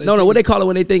aliens? No. What they call it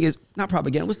when they think it's not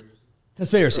propaganda? What's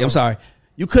conspiracy? I'm sorry.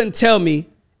 You couldn't tell me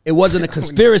it wasn't a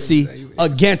conspiracy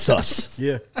against us.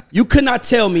 Yeah. You could not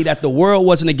tell me that the world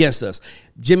wasn't against us.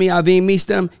 Jimmy Iovine meets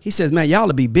them. He says, man, y'all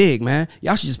will be big, man.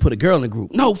 Y'all should just put a girl in the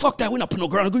group. No, fuck that. We're not putting no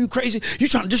girl in the group. You crazy? You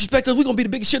trying to disrespect us? We're going to be the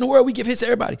biggest shit in the world. We give hits to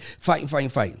everybody.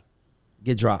 Fighting.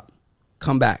 Get dropped.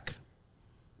 Come back.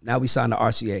 Now we signed the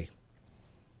RCA.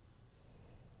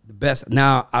 The best.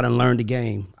 Now I done learned the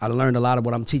game. I done learned a lot of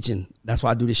what I'm teaching. That's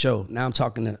why I do this show. Now I'm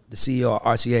talking to the CEO of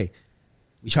RCA.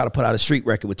 We try to put out a street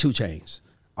record with 2 Chainz.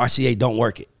 RCA don't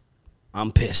work it.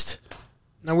 I'm pissed.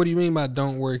 Now, what do you mean by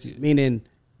don't work it? Meaning,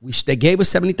 they gave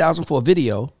us $70,000 for a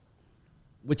video,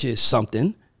 which is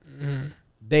something.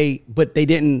 Mm-hmm. But they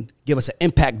didn't give us an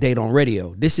impact date on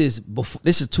radio. This is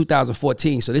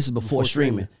 2014, so this is before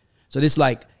streaming. So this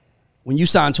like when you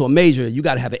sign to a major, you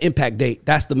got to have an impact date.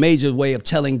 That's the major way of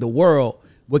telling the world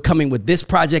we're coming with this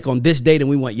project on this date, and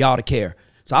we want y'all to care.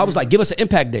 So I was like, give us an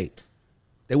impact date.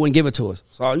 They wouldn't give it to us.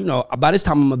 So by this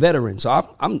time I'm a veteran. So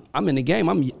I'm in the game.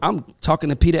 I'm talking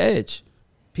to Peter Edge.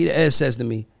 Peter Edge says to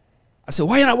me, I said,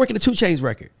 why you not working the 2 Chainz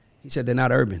record? He said, they're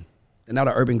not urban. They're not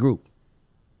an urban group.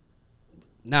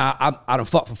 Now, I done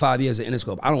fought for 5 years at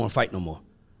Interscope. I don't want to fight no more.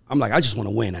 I'm like, I just want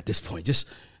to win at this point.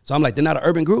 So I'm like, they're not an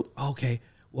urban group? Okay.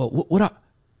 Well, what up?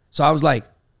 So I was like,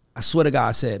 I swear to God,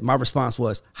 I said, my response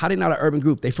was, how they not an urban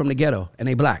group? They from the ghetto and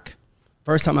they black.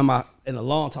 First time in a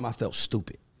long time I felt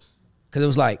stupid. Because it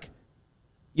was like,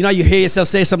 you hear yourself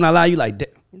say something out loud, you like, did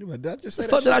I just say that?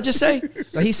 Fuck did I just say?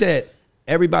 So he said,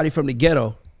 everybody from the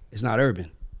ghetto is not urban.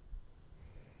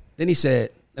 Then he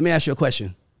said, let me ask you a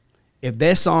question. If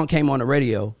their song came on the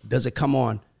radio, does it come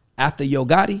on after Yo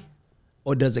Gotti?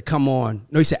 Or does it come on,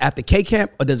 no, he said after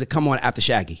K-Camp, or does it come on after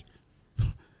Shaggy?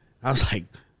 I was like,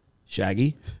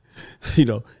 Shaggy? He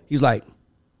was like,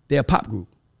 they're a pop group.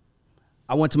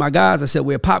 I went to my guys, I said,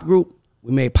 we're a pop group.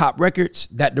 We made pop records,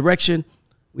 that direction.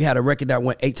 We had a record that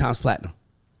went 8 times platinum.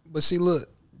 But see, look,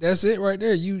 that's it right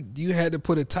there. You had to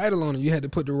put a title on it. You had to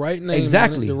put the right name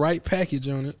exactly. on it, the right package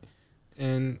on it.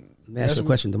 And let me ask you a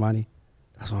question, Domani.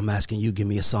 That's why I'm asking you, give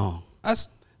me a song.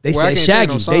 They said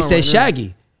Shaggy. They said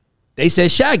Shaggy. They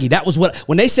said Shaggy. That was what,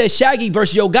 when they said Shaggy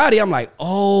versus Yo Gotti, I'm like,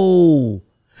 oh,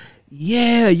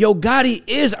 yeah, Yo Gotti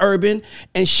is urban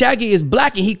and Shaggy is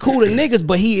black and he cool to niggas,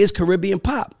 but he is Caribbean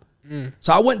pop.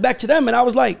 So I went back to them and I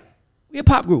was like, we a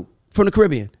pop group from the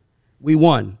Caribbean. We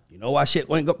won. You know why shit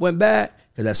went bad?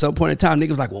 Because at some point in time, niggas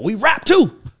was like, well, we rap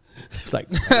too. It's like,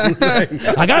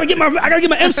 I gotta get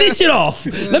my MC shit off.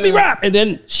 Let me rap. And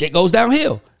then shit goes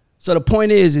downhill. So the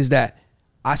point is that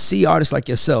I see artists like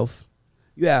yourself.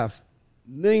 You have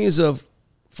millions of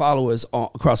followers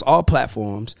across all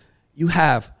platforms. You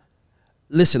have,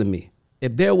 listen to me.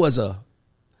 If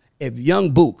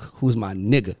Young Book, who's my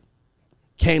nigga,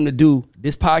 came to do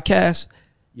this podcast,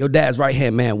 your dad's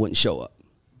right-hand man wouldn't show up.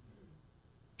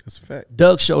 That's a fact.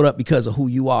 Doug showed up because of who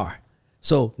you are.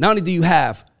 So not only do you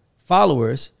have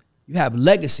followers, you have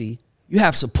legacy, you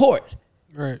have support.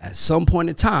 Right. At some point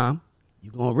in time,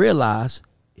 you're going to realize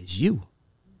it's you.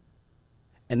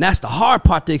 And that's the hard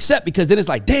part to accept, because then it's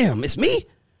like, damn, it's me?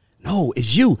 No,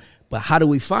 it's you. But how do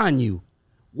we find you?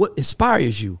 What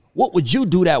inspires you? What would you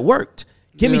do that worked?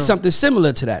 Give me something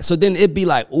similar to that. So then it'd be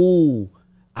like, ooh,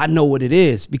 I know what it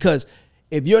is. Because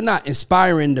if you're not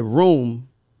inspiring the room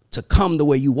to come the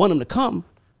way you want them to come,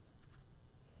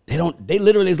 they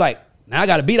literally is like, now I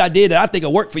got a beat I did that I think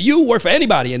will work for you, work for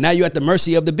anybody. And now you're at the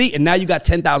mercy of the beat. And now you got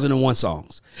 10,001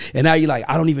 songs. And now you're like,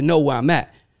 I don't even know where I'm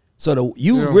at. So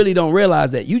you really don't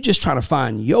realize that you just trying to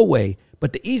find your way.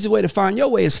 But the easy way to find your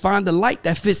way is find the light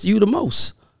that fits you the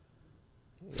most.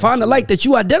 Find the light that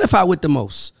you identify with the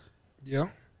most. Yeah.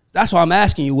 That's why I'm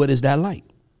asking you, what is that light?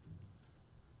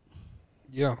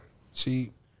 Yeah.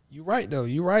 See, you're right, though.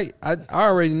 You're right. I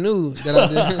already knew that I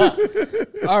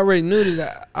did. I already knew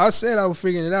that. I said I was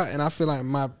figuring it out, and I feel like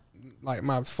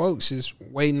my folks is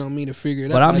waiting on me to figure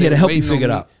it out. But I'm here to help you figure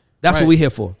it out. That's what we're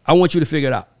here for. I want you to figure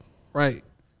it out. Right.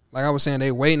 Like I was saying,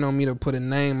 they waiting on me to put a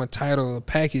name, a title, a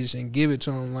package, and give it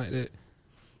to them like that.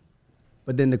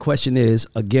 But then the question is,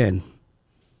 again,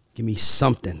 give me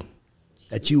something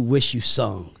that you wish you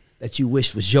sung, that you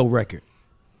wish was your record.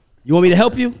 You want me to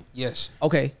help you? Yes.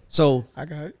 Okay. So I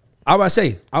got it. I was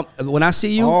about to say, when I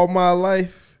see you, all my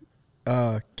life,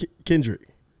 Kendrick,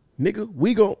 nigga,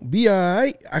 we gon' be all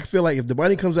right. I feel like if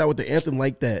Domani comes out with the anthem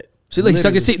like that, see, look, he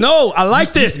suck his teeth. No, I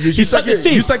like this. He suck his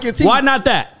teeth. You suck your teeth. Why not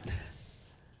that?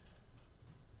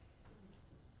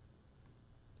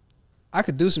 I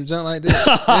could do some junk like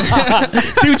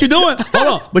that. See what you're doing?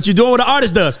 Hold on. But you're doing what an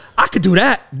artist does. I could do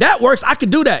that. That works. I could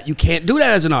do that. You can't do that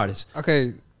as an artist.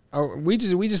 Okay. We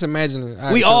just imagine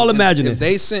it. We all imagine it. If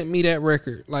they sent me that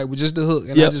record, like with just the hook,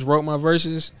 and Yep. I just wrote my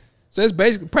verses, so it's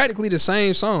basically practically the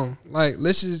same song. Like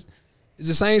it's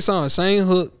the same song, same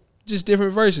hook, just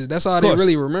different verses. That's all they course.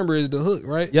 really remember is the hook,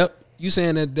 right? Yep. You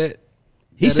saying that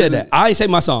He said that. I ain't say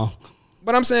my song.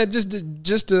 But I'm saying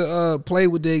just to play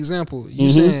with the example.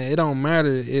 You saying it don't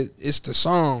matter. It's the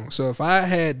song. So if I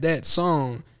had that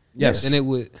song, Yes. then it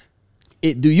would.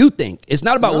 Do you think? It's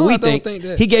not about No, what we I don't think. think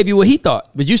that. He gave you what he thought,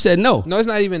 but you said no. No, it's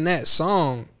not even that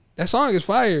song. That song is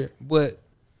fire, but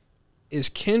it's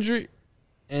Kendrick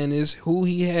and it's who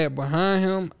he had behind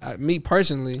him. Me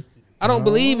personally, I don't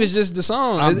believe it's just the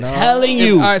song. I'm telling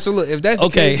you. All right, so look, if that's the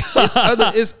Okay. case,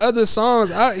 it's other songs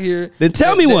out here. Then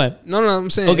tell me one. No, I'm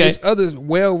saying Okay. it's other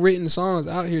well-written songs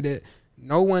out here that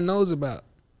no one knows about.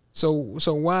 So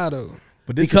why though?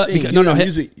 But this Because is the thing, no, you got hey,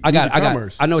 music, I got music it.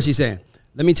 commerce. I know what she's saying.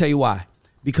 Let me tell you why.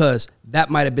 Because that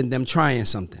might have been them trying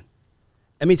something.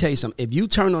 Let me tell you something. If you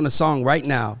turn on a song right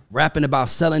now, rapping about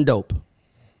selling dope,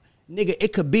 nigga,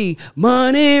 it could be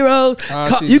Money Road.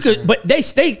 I see You what you're could, but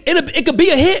it could be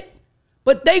a hit.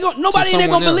 But nobody in there someone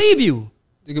gonna else. believe you.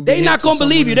 It could be a They hit not to gonna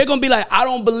believe someone you. else. They're gonna be like, I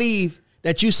don't believe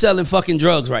that you selling fucking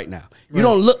drugs right now. You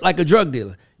don't look like a drug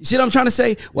dealer. You see what I'm trying to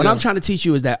say? What Yeah. I'm trying to teach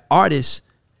you is that artists,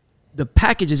 the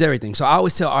package is everything. So I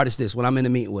always tell artists this when I'm in a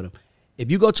meeting with them. If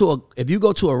you go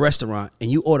to a restaurant and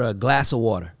you order a glass of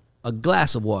water,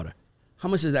 how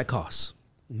much does that cost?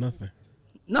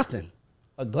 Nothing.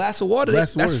 A glass of water,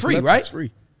 Glass of that's water is free, nothing. right? It's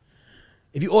free.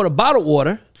 If you order bottled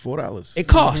water, $4. it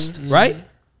costs, right?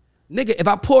 Nigga, if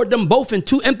I poured them both in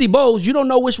 2 empty bowls, you don't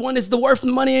know which one is the worth of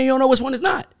the money and you don't know which one is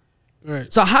not.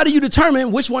 Right. So how do you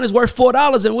determine which one is worth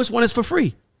 $4 and which one is for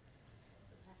free?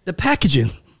 The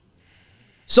packaging.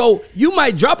 So you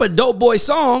might drop a dope boy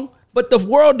song, but the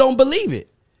world don't believe it.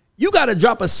 You got to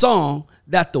drop a song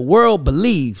that the world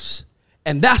believes.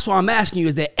 And that's why I'm asking you,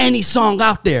 is there any song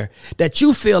out there that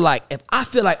you feel like, if I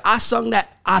feel like I sung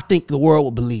that, I think the world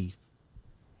will believe?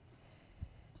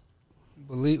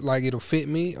 Believe like it'll fit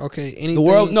me. Okay. Anything. The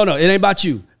world, no, it ain't about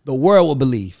you. The world will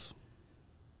believe.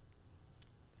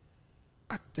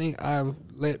 I think I've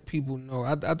let people know.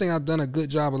 I think I've done a good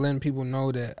job of letting people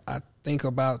know that I think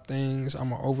about things.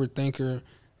 I'm an overthinker.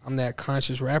 I'm that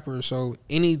conscious rapper. So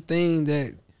anything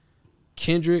that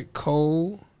Kendrick,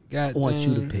 Cole, I want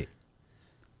you to pick.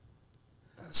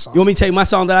 Song. You want me to tell you my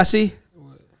song that I see?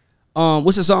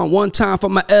 What's the song? One time for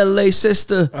my LA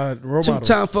sister. Role Two Models.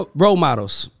 time for role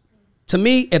models. To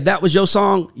me, if that was your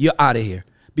song, you're out of here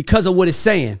because of what it's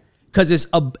saying. Because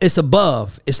it's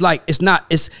above. It's like it's not.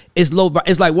 It's low.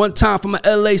 It's like one time for my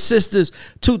LA sisters.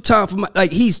 Two time for my,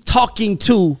 like, he's talking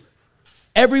to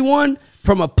everyone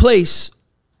from a place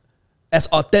that's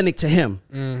authentic to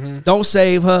him. Don't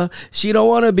save her. She don't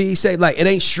want to be saved. Like, it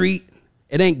ain't street.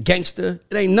 It ain't gangster.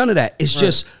 It ain't none of that. It's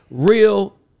just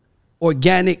real,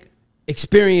 organic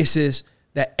experiences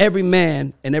that every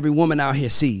man and every woman out here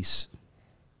sees.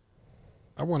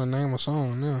 I want to name a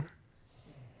song now.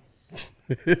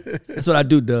 That's what I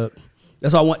do, Doug.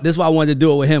 That's why I wanted to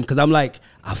do it with him, because I'm like,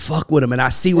 I fuck with him and I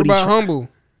see What what, about Humble?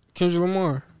 Kendrick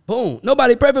Lamar. Boom.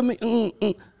 Nobody pray for me.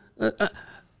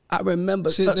 I remember.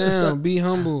 Sit down. Be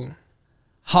humble.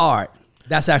 Hard.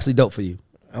 That's actually dope for you.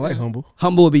 I like Humble.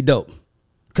 Humble would be dope.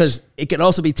 Because it can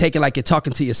also be taken like you're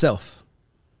talking to yourself.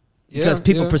 Because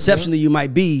people's perception of you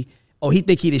might be, oh, he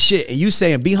think he the shit. And you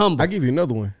saying, be humble. I give you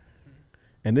another one.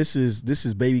 And this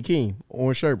is Baby King,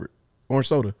 Orange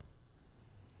Soda.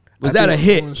 Was that a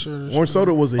hit? Orange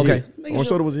Soda was a Okay. hit. Orange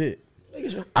Soda was a hit.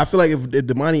 I feel like if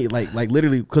Domani, like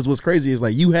literally, because what's crazy is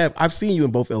like I've seen you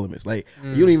in both elements. Like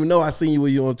you don't even know I seen you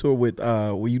when you on tour with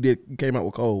where you came out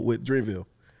with Cole with Dreamville.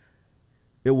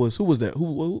 It was, who was that?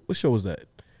 What show was that?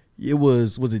 It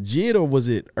was it JID or was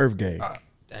it Earth Gang?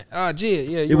 JID,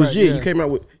 yeah. It was right, JID. yeah. You came out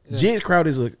with JID crowd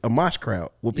is a mosh crowd.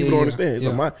 What people don't understand. It's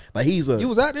a mosh, like he's a. You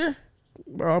was out there?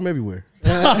 Bro, I'm everywhere.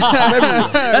 I'm everywhere.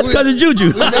 That's because of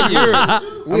Juju. We was in Europe.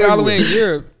 We all the way in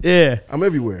Europe. Yeah. I'm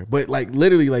everywhere. But like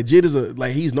literally, like JID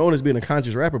is he's known as being a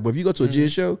conscious rapper. But if you go to a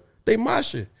JID show, they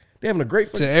moshing. They having a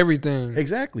great To everything.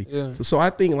 Exactly. Yeah. So I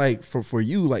think like for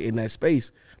you, like in that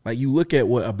space, like you look at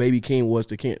what a Baby King was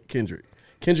to Kendrick.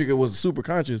 Kendrick was super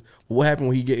conscious. But what happened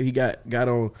when he got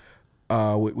on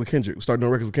with Kendrick, starting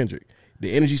on records with Kendrick?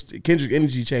 Kendrick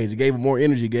energy changed. It gave him more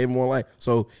energy, gave him more life.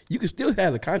 So you can still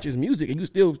have the conscious music and you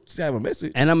still have a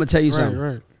message. And I'm going to tell you Right, something.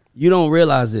 right. You don't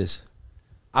realize this.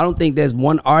 I don't think there's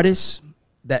one artist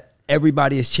that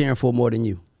everybody is cheering for more than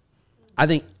you. I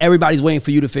think everybody's waiting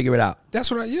for you to figure it out. That's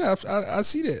what I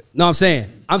see that. No,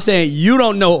 I'm saying you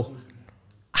don't know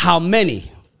how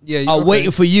many Yeah, are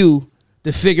waiting for you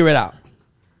to figure it out.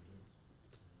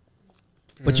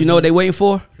 But you know what they waiting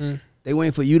for? They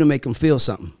waiting for you to make them feel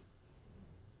something.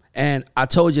 And I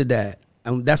told you that,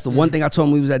 and that's the one thing I told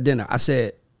him when we was at dinner. I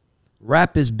said,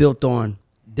 rap is built on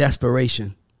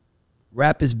desperation.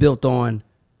 Rap is built on,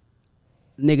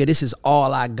 nigga, this is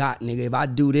all I got, nigga. If I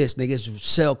do this, niggas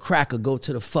sell crack or go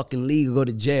to the fucking league or go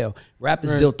to jail. Rap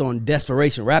is built on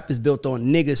desperation. Rap is built on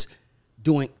niggas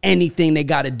doing anything they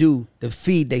got to do to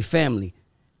feed their family.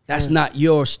 That's not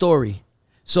your story.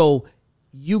 So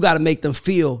you got to make them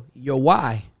feel your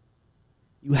why.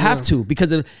 You have to,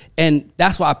 because and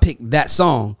that's why I picked that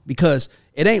song, because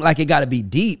it ain't like it got to be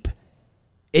deep.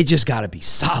 It just got to be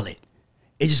solid.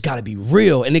 It just got to be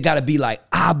real, and it got to be like,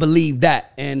 I believe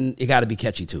that, and it got to be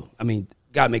catchy too. I mean,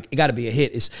 it got to be a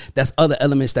hit. That's other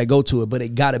elements that go to it, but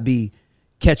it got to be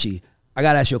catchy. I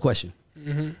got to ask you a question.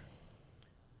 Mm-hmm.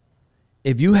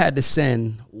 If you had to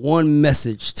send one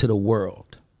message to the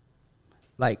world,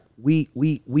 like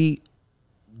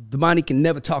Domani can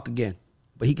never talk again,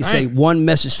 but he can say one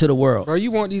message to the world. Bro,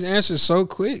 you want these answers so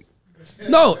quick?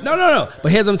 No.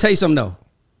 But here's, I'm gonna tell you something though.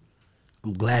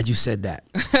 I'm glad you said that.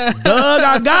 Doug,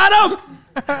 I got him.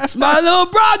 It's my little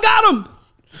bro, I got him.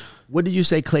 What did you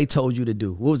say Clay told you to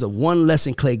do? What was the one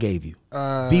lesson Clay gave you?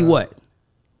 Be what?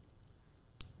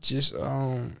 Just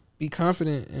be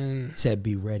confident and said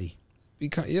be ready.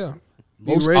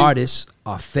 Most artists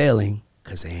are failing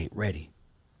because they ain't ready.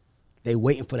 They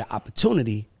waiting for the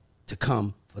opportunity to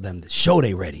come for them to show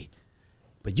they ready.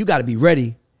 But you got to be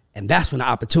ready, and that's when the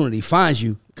opportunity finds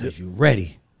you, because you're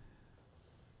ready.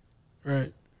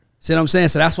 Right. See what I'm saying?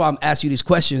 So that's why I'm asking you these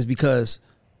questions, because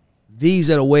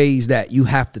these are the ways that you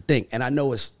have to think. And I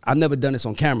know I've never done this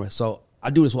on camera, so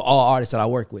I do this with all artists that I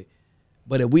work with.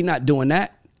 But if we're not doing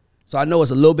that, so I know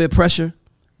it's a little bit of pressure,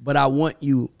 but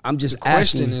I'm just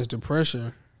asking. The question is the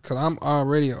pressure, because I'm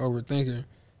already an overthinker.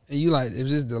 And you like, if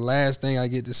this is the last thing I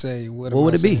get to say, what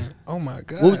would it be? Oh my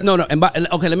God. Well, no.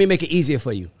 Okay, let me make it easier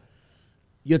for you.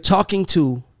 You're talking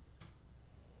to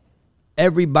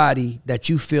everybody that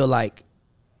you feel like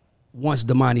wants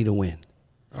Domani to win.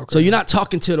 Okay. So you're not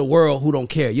talking to the world who don't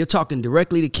care. You're talking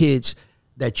directly to kids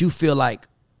that you feel like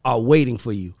are waiting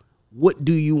for you. What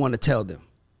do you want to tell them?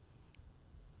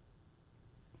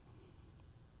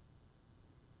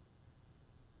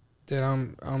 That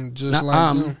I'm just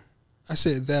like them. I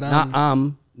said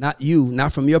that not you,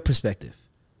 not from your perspective.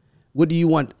 What do you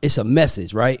want? It's a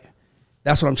message, right?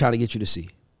 That's what I'm trying to get you to see.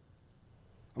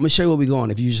 I'm gonna show you where we're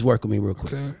going if you just work with me real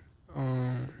quick. Okay.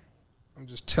 I'm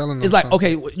just telling them. It's like,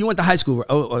 something. okay, you went to high school.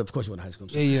 Oh, of course you went to high school.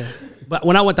 Yeah. But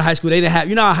when I went to high school, they didn't have,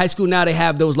 you know how high school now they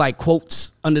have those like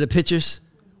quotes under the pictures?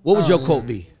 What would your quote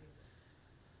be?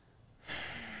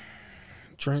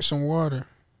 Drink some water.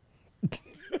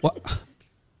 What?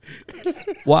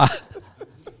 Why?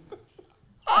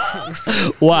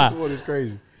 Why? This one is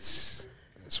crazy.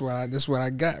 That's what I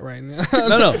got right now.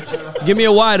 No. Give me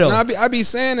a why though. No, I be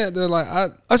saying that though,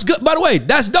 like that's good. By the way,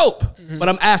 that's dope. Mm-hmm. But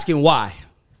I'm asking why.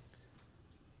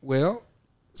 Well,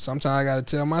 sometimes I gotta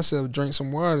tell myself drink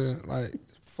some water. Like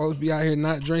folks be out here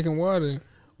not drinking water.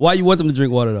 Why you want them to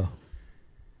drink water though?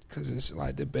 Because it's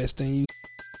like the best thing you.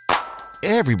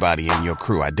 Everybody in your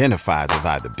crew identifies as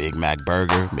either Big Mac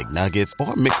Burger, McNuggets,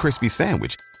 or McCrispy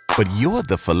Sandwich. But you're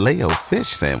the Filet-O-Fish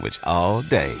Sandwich all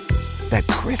day. That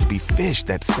crispy fish,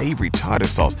 that savory tartar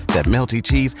sauce, that melty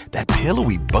cheese, that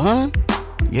pillowy bun.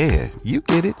 Yeah, you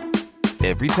get it.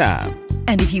 Every time.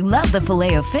 And if you love the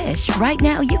Filet-O-Fish, right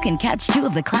now you can catch two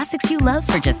of the classics you love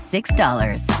for just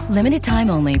 $6. Limited time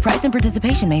only. Price and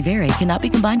participation may vary. Cannot be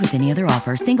combined with any other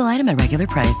offer. Single item at regular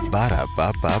price.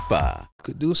 Ba-da-ba-ba-ba.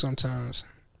 Could do sometimes.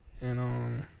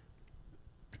 And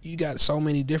you got so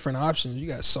many different options. You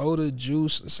got soda,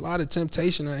 juice. It's a lot of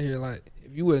temptation out here. Like,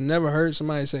 if you would have never heard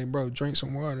somebody say, bro, drink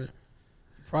some water,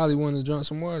 you probably wouldn't have drunk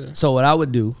some water. So what I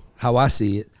would do, how I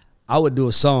see it, I would do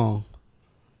a song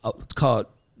called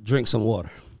Drink Some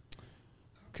Water.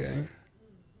 Okay.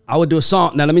 I would do a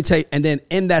song. Now, let me tell you. And then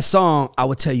in that song, I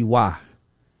would tell you why.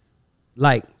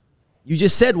 Like, you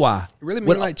just said why. It really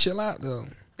mean like chill out, though.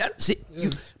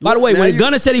 By the way, when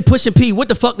Gunna said he pushing P, what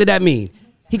the fuck did that mean?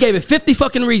 He gave it 50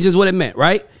 fucking reasons what it meant,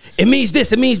 right? It means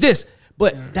this, it means this.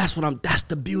 But that's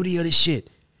the beauty of this shit.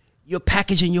 You're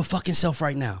packaging your fucking self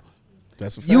right now.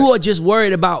 That's a fact. You are just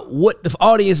worried about what the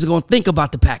audience is going to think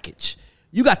about the package.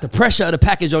 You got the pressure of the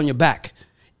package on your back.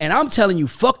 And I'm telling you,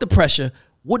 fuck the pressure.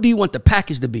 What do you want the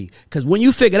package to be? Because when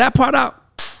you figure that part out,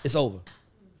 it's over.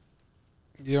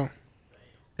 Yeah.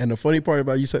 And the funny part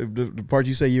about you said the part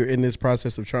you say you're in this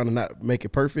process of trying to not make it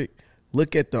perfect.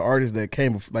 Look at the artists that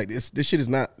came like this. This shit is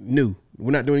not new.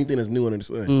 We're not doing anything that's new under the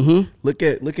sun. Mm-hmm. Look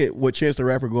at what Chance the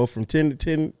Rapper go from 10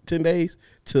 days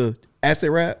to Acid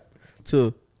Rap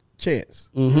to Chance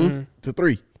to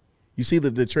 3. You see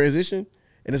the transition,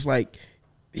 and it's like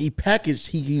he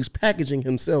was packaging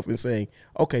himself and saying,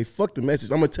 okay, fuck the message.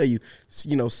 I'm gonna tell you,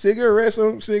 cigarettes.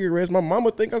 My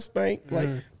mama think I stink. Like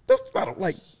that's not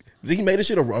like he made this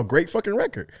shit a great fucking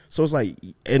record. So it's like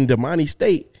in Domani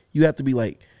state, you have to be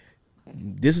like,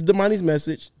 this is Domani's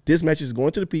message. This message is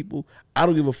going to the people. I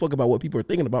don't give a fuck about what people are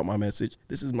thinking about my message.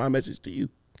 This is my message to you.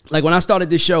 Like when I started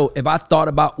this show, if I thought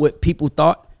about what people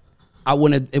thought, it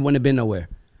wouldn't have been nowhere.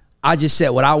 I just said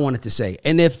what I wanted to say.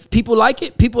 And if people like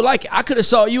it, people like it. I could have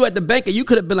saw you at the bank and you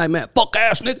could have been like, man, fuck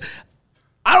ass nigga.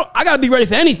 I gotta be ready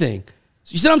for anything.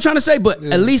 You see what I'm trying to say? But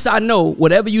at least I know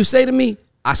whatever you say to me,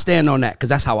 I stand on that because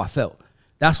that's how I felt.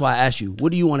 That's why I asked you,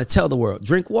 what do you want to tell the world?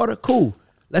 Drink water? Cool.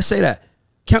 Let's say that.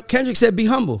 Kendrick said, be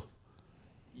humble.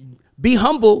 Be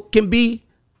humble can be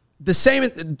the same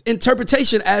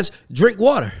interpretation as drink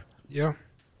water. Yeah.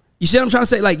 You see what I'm trying to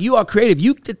say? Like, you are creative.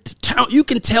 You can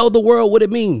tell the world what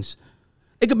it means.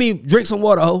 It could be drink some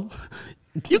water, ho.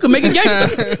 You can make it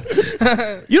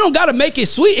gangster. You don't got to make it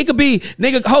sweet. It could be,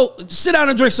 nigga, ho, sit down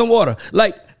and drink some water.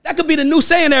 Like, that could be the new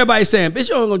saying everybody's saying. Bitch,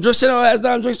 you don't gonna just sit your ass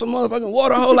down and drink some motherfucking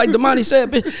water, ho, like Domani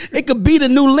said. Bitch, it could be the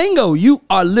new lingo. You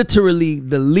are literally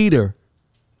the leader.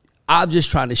 I'm just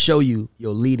trying to show you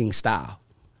your leading style.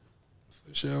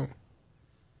 For sure.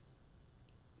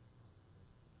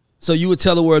 So you would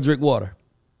tell the world drink water.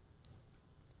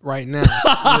 Right now.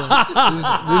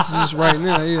 Yeah. This is just right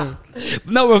now, yeah.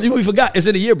 No, we forgot. It's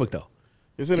in the yearbook, though.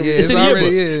 It's in the It's in the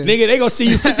yearbook. Nigga, they gonna see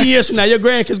you 50 years from now. Your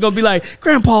grandkids gonna be like,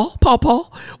 Grandpa, Paw,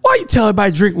 why you tell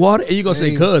everybody drink water? And you gonna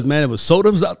say, cuz, man, it was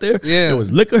sodas out there. Yeah. It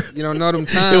was liquor. You don't know them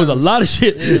times. It was a lot of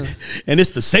shit. Yeah. And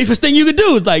it's the safest thing you could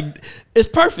do. It's like, it's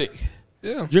perfect.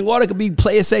 Yeah. Drink water could be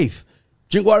play it safe.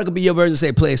 Drink water could be your version of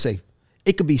say play it safe.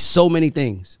 It could be so many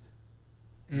things.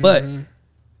 But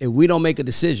if we don't make a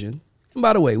decision, and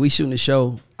by the way, we shooting the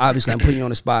show. Obviously, I'm putting you on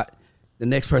the spot. The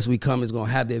next person we come is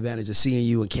gonna have the advantage of seeing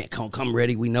you and can't come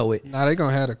ready. We know it. Nah, they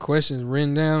gonna have the questions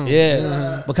written down.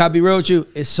 Yeah. But can I be real with you?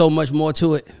 It's so much more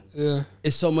to it. Yeah.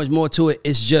 It's so much more to it.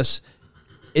 It's just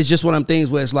one of them things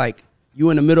where it's like you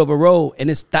in the middle of a road and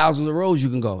it's thousands of roads you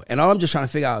can go. And all I'm just trying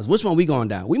to figure out is which one we going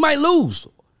down. We might lose.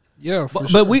 Yeah, for but,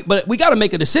 sure. but we got to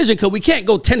make a decision because we can't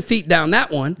go 10 feet down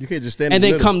that one. You can't just stand and in the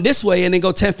then middle. come this way and then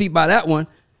go 10 feet by that one.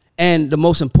 And the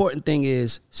most important thing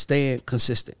is staying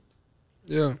consistent.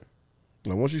 Yeah.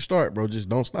 Now, once you start, bro, just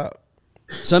don't stop.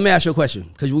 So let me ask you a question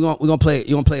because we're gonna play.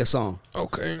 You're gonna play a song.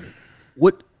 Okay.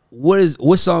 What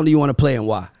song do you want to play and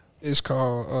why? It's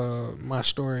called My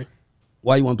Story.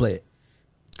 Why you want to play it?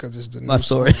 Because it's the new My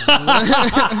story. song. No.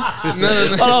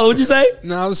 Oh, what'd you say?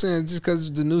 No, I was saying just because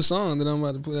it's the new song that I'm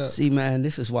about to put out. See, man,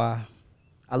 this is why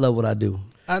I love what I do.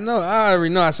 I know. I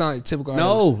already know I sound like a typical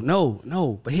artist.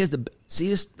 No. But here's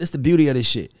this the beauty of this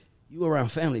shit. You around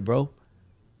family, bro.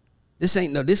 This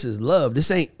is love. This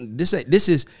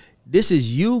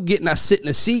is you getting to sit in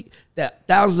a seat that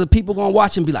thousands of people gonna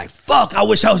watch and be like, fuck, I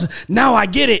wish I was, now I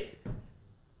get it.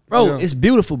 Bro, Yeah. It's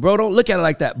beautiful, bro. Don't look at it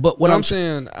like that. But what I'm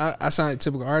saying, I sound like a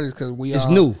typical artist because it's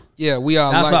new. Yeah, we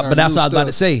all That's like what, our but that's new what I was about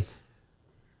to stuff. say.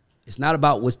 It's not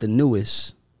about what's the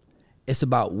newest. It's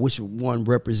about which one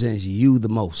represents you the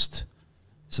most.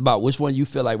 It's about which one you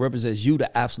feel like represents you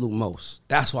the absolute most.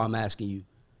 That's why I'm asking you,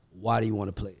 why do you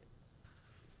want to play it?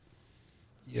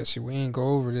 Yeah, see, we ain't go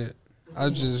over that. I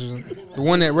just the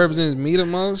one that represents me the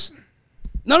most.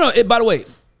 No. By the way,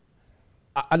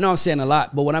 I know I'm saying a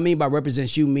lot, but what I mean by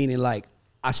represents you, meaning like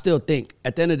I still think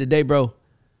at the end of the day, bro.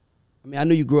 I mean, I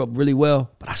know you grew up really well,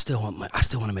 but I still want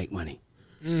to make money.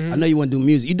 I know you want to do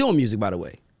music. You're doing music, by the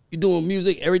way. You're doing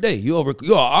music every day. You're an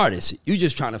artist. You're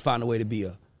just trying to find a way to be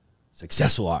a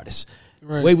successful artist.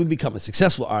 Right. The way we become a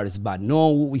successful artist is by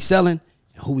knowing what we selling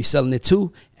and who we selling it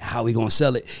to and how we gonna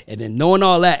sell it, and then knowing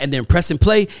all that and then pressing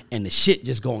play and the shit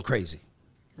just going crazy.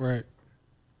 Right.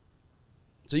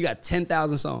 So you got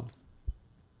 10,000 songs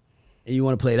and you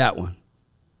want to play that one.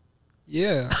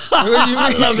 Yeah. What do you mean? I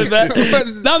love it, man. What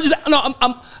is-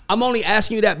 I'm only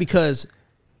asking you that because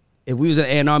if we was at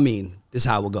an A&R meeting, this is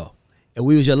how it would go. If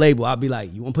we was your label, I'd be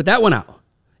like, you want to put that one out?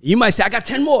 You might say, I got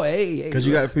 10 more. Hey, Because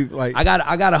you got people like I got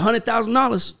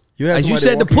 $100,000. you have As you somebody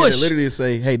said, that the walk in push. and literally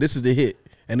say, "Hey, this is the hit,"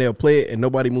 and they'll play it, and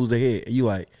nobody moves their head. And you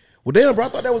like, "Well, damn, bro, I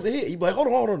thought that was the hit." You be like, "Hold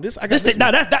on, this I got This this thing,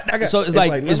 one. that. So it's no,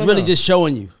 it's no, really no. just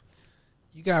showing you.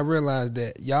 You gotta realize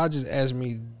that y'all just asked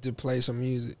me to play some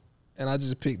music, and I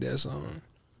just picked that song.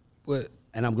 But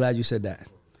And I'm glad you said that.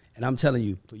 And I'm telling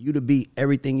you, for you to be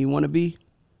everything you want to be,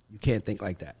 you can't think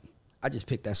like that. I just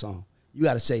picked that song. You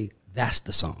got to say, that's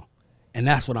the song. And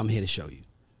that's what I'm here to show you.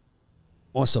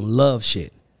 on some love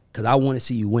shit because I want to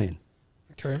see you win.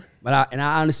 Okay. But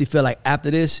I honestly feel like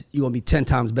after this, you're going to be 10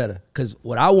 times better. Because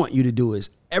what I want you to do is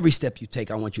every step you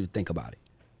take, I want you to think about it.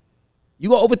 You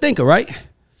going to overthink it, right?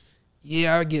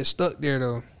 Yeah, I get stuck there,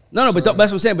 though. No, but that's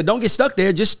what I'm saying. But don't get stuck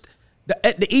there. Just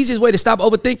the easiest way to stop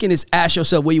overthinking is ask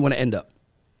yourself where you want to end up.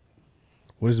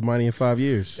 What is Domani in 5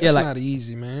 years? That's not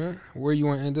easy, man. Where you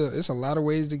want to end up. It's a lot of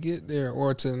ways to get there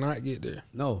or to not get there.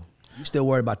 No, you still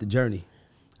worried about the journey.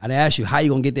 I didn't ask you how you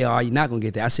going to get there or are you not going to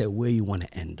get there. I said where you want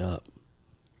to end up.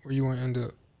 Where you want to end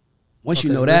up. Once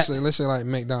you know that. Let's say like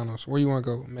McDonald's. Where you want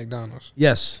to go? McDonald's.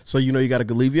 Yes. So you know you got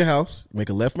to leave your house, make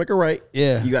a left, make a right.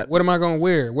 Yeah. You got. What am I going to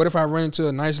wear? What if I run into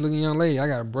a nice looking young lady? I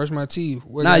got to brush my teeth.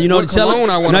 You know what to tell her. You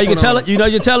know you can tell her. You know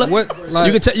you tell her. What?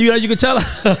 Like, you can tell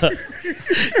her.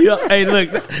 Hey,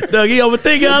 look, Doug, you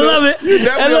overthinking. I love it. You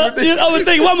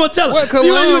overthinking. What I'm gonna tell her? What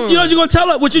cologne? You know you're gonna tell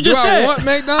her what you just said. I want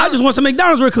McDonald's? I just want some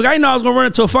McDonald's real quick. I didn't know I was gonna run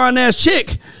into a fine ass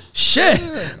chick. Shit,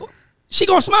 she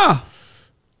gonna smile.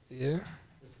 Yeah.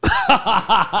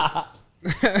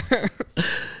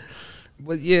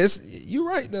 But yes, you're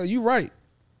right though. You're right.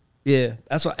 Yeah,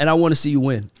 that's why. And I want to see you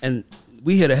win. And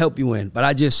we here to help you win. But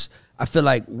I feel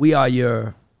like we are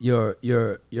your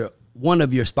one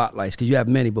of your spotlights because you have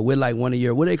many. But we're like one of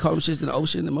your, what do they call them shits in the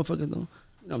ocean? The motherfuckers do. You know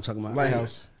what I'm talking about?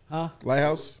 Lighthouse. Huh?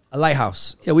 Lighthouse. A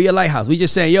lighthouse. Yeah, we a lighthouse. We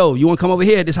just saying, yo, you want to come over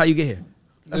here? This is how you get here.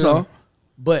 That's all.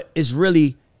 But it's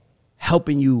really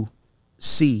helping you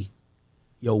see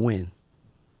your win.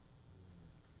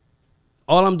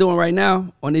 All I'm doing right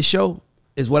now on this show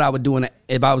is what I would do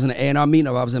if I was in an A&R meeting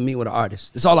or if I was in a meeting with an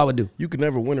artist. That's all I would do. You can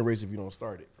never win a race if you don't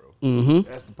start it, bro. Mm-hmm.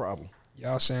 That's the problem.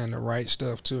 Y'all saying the right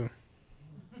stuff too.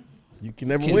 You can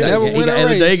never Can win. never win a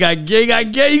race. They got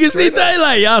gay. You can see things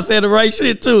like y'all saying the right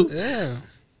shit too. Yeah.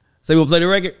 So you want to play the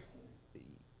record?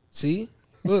 See?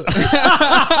 Look.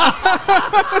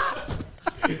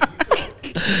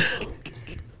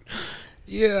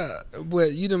 Yeah,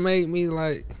 but you done made me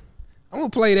like, I'm going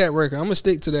to play that record. I'm going to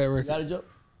stick to that record. Got a joke?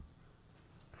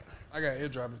 I got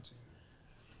eardrop it too.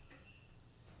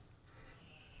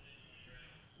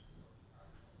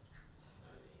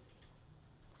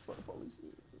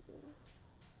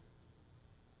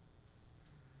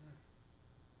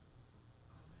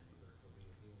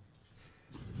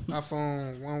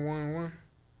 iPhone 111.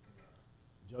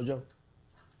 JoJo.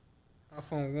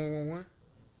 iPhone 111.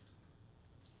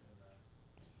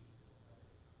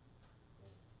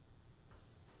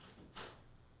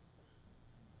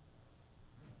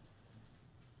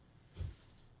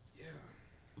 Yeah,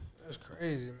 that's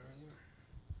crazy, man.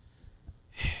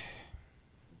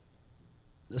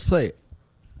 Let's play it.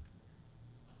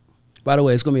 By the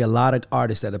way, it's gonna be a lot of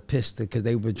artists that are pissed because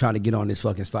they've been trying to get on this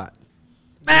fucking spot.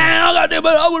 Man, I got that,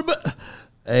 but I would.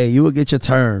 Hey, you will get your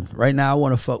turn. Right now, I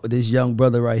want to fuck with this young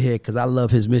brother right here because I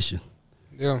love his mission.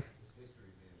 Yeah.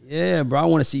 Yeah, bro. I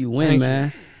want to see you win, Thank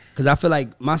man. Because I feel like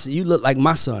you look like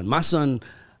my son. My son,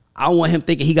 I don't want him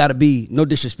thinking he got to be, no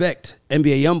disrespect,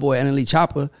 NBA YoungBoy and Elite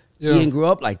Chopper. Yeah. He didn't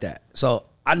grow up like that. So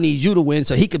I need you to win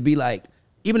so he could be like,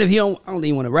 even if I don't think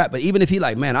he want to rap, but even if he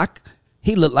like, man,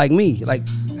 he look like me. Like,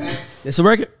 it's a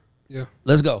record? Yeah.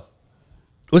 Let's go.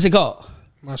 What's it called?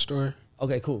 My story.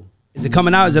 Okay, cool. Is it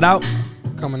coming out? Is it out?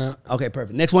 Coming out. Okay,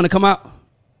 perfect. Next one to come out?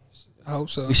 I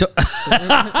hope so. You sure? All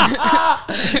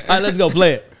right, let's go.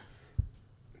 Play it.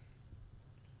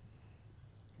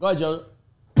 Go ahead, Joe.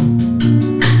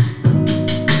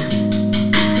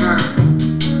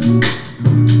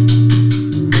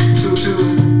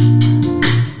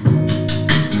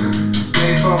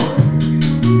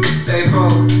 Day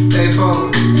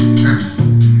four.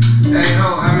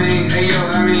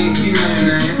 You know your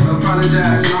name.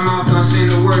 Apologize, my mouth don't seem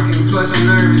to working. Plus I'm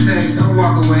nervous, hey, don't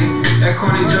walk away. That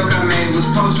corny joke I made was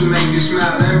supposed to make you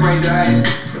smile and break the ice.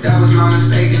 But that was my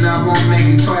mistake and I won't make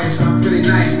it twice. I'm really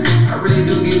nice, I really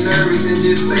do get nervous and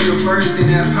just say the first thing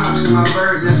that pops in my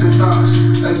burdens and thoughts.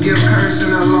 A gift curse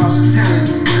and a lost talent,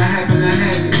 and I happen to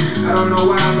have it. I don't know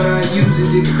why, but I use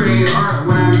it to create art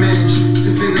when I manage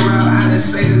to figure out how to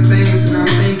say the things that I'm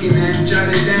thinking and jot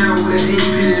it down with an ink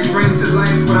pen and bring to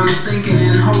life what I'm sinking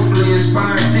and hopefully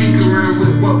inspire tinkering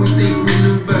with what we think we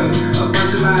knew better. A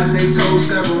bunch of lies they told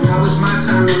several. Now it's my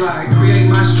time to lie. Create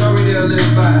my story they'll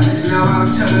live by. And now I'll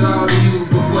tell it all to you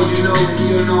before you know it.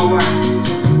 You'll know why.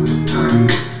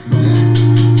 Yeah.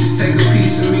 Just take a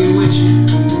piece of me with you.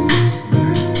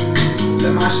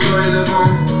 Let my story live on.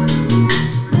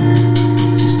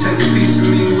 Just take a piece of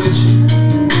me with you.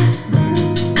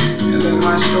 Yeah, let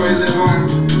my story live on.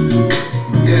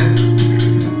 Yeah.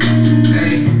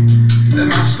 Hey, let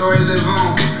my story live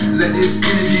on. Let this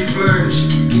energy flourish.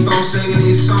 Keep on singing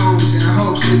these songs in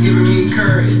hopes of giving me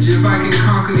courage. If I can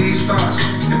conquer these thoughts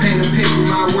and paint a pic with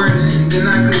my wording, then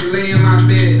I could lay in my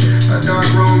bed, a dark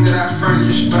room that I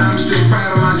furnish. But I'm still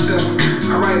proud of myself.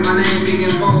 I write my name big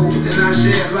and bold, and I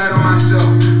shed light on myself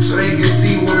so they can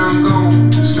see when I'm gone.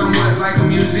 Somewhat like a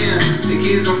museum, the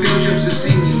kids on field trips to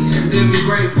see me, and they'll be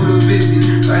grateful to visit.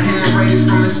 A hand raised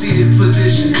from a seated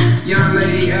position. Young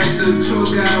lady asked the tour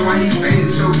guide why he faded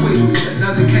so quickly.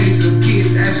 Another case of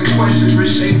kids asking questions,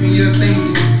 reshaping your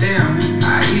thinking. Damn,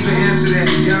 I even answer that.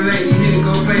 Young lady, here,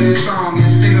 go play this song and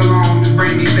sing along to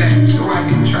bring me back so I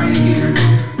can try again.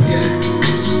 Yeah,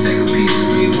 just take a piece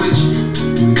of me with you.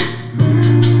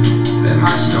 Let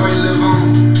my story live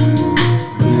on.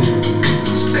 Yeah,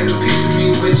 just take a piece of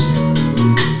me with you.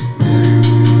 Yeah,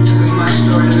 let my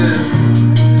story live.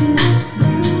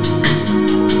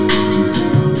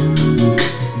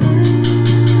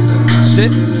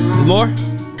 Shit, there's more?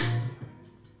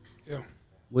 Yeah.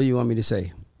 What do you want me to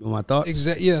say? You want my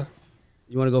thoughts? Yeah.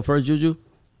 You want to go first, Juju?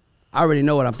 I already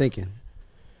know what I'm thinking.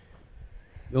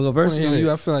 You want to go first?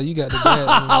 I feel like you got the bad.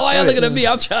 Why y'all looking at me?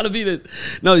 I'm trying to be the...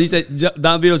 No, he said,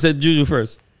 Don Vito said Juju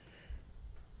first.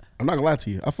 I'm not gonna lie to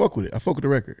you. I fuck with it. I fuck with the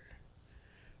record.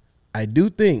 I do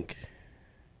think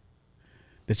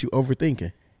that you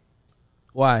overthinking.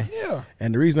 Why? Yeah.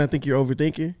 And the reason I think you're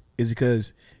overthinking is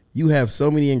because you have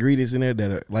so many ingredients in there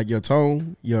that are like your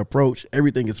tone, your approach,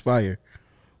 everything is fire.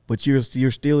 But you're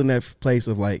still in that place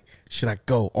of like, should I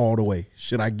go all the way?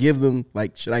 Should I give them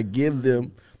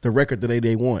the record that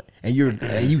they want? And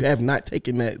you have not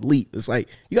taken that leap. It's like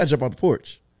you gotta jump off the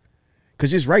porch.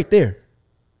 Cause it's right there.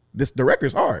 The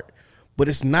record's hard. But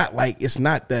it's not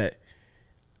that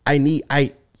I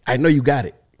know you got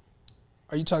it.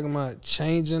 Are you talking about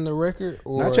changing the record?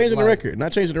 Or Not changing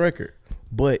the record.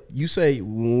 But you say,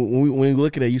 when we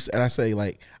look at it, and I say,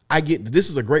 like, I get, this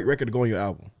is a great record to go on your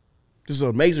album. This is an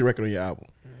amazing record on your album.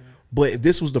 Mm-hmm. But if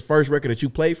this was the first record that you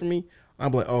played for me,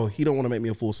 I'm like, oh, he don't want to make me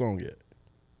a full song yet.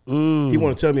 He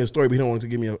want to tell me a story, but he don't want to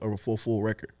give me a full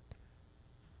record.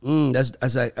 That's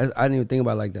I didn't even think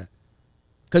about it like that.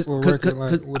 Cause with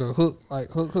a hook, like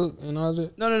hook and all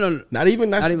that. No. Not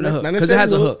even a hook. Because it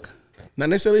has a hook. Not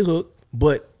necessarily a hook,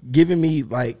 but giving me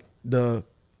like the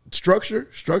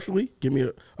structurally, give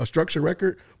me a structured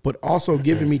record, but also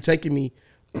taking me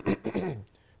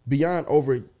beyond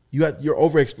over. You're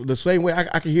over the same way.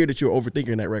 I can hear that you're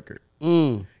overthinking that record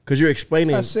because you're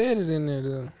explaining. I said it in there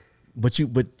though. But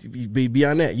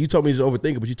beyond that, you told me he's an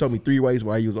overthinker, but you told me 3 ways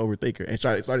why he was an overthinker and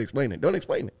started explaining it. Don't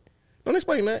explain it. Don't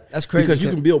explain that. That's crazy. Because you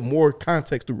can build more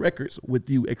context through records with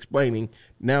you explaining.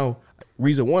 Now,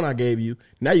 reason 1 I gave you,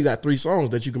 now you got 3 songs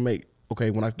that you can make.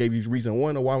 Okay, when I gave you reason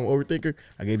 1 of why I'm an overthinker,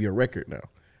 I gave you a record now.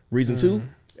 Reason 2,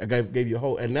 I gave you a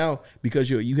whole. And now, because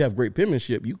you have great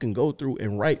penmanship, you can go through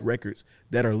and write records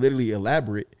that are literally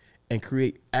elaborate and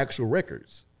create actual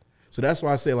records. So that's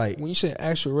why I say, like, when you say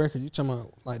actual record, you talking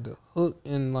about like the hook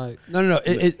and like no.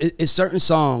 It's certain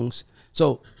songs.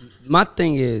 So my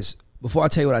thing is, before I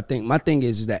tell you what I think, my thing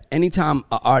is that anytime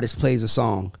an artist plays a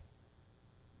song,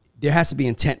 there has to be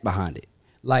intent behind it.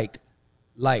 Like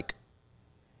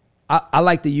I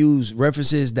like to use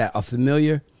references that are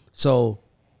familiar. So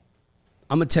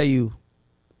I'm gonna tell you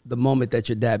the moment that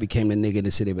your dad became the nigga in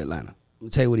the city of Atlanta. I'm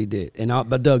gonna tell you what he did.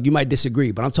 But Doug, you might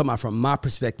disagree, but I'm talking about from my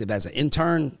perspective as an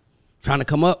intern trying to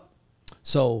come up.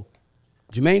 So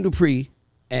Jermaine Dupri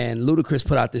and Ludacris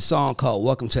put out this song called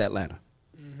 "Welcome to Atlanta."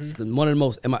 Mm-hmm. It's one of the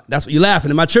most. That's what you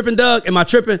laughing. Am I tripping, Doug? Am I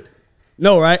tripping?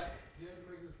 No, right?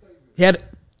 He had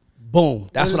boom.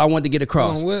 That's what I wanted to get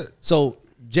across. So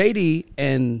JD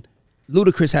and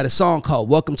Ludacris had a song called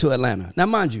 "Welcome to Atlanta." Now,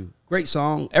 mind you, great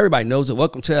song. Everybody knows it.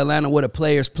 "Welcome to Atlanta," where the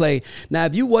players play. Now,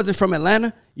 if you wasn't from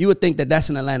Atlanta, you would think that that's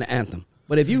an Atlanta anthem.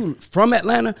 But if you from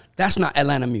Atlanta, that's not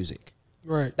Atlanta music.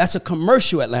 Right. That's a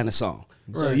commercial Atlanta song.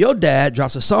 Right. So your dad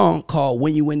drops a song called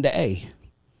 "When You In the A."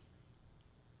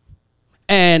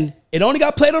 And it only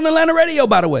got played on Atlanta radio,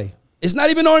 by the way. It's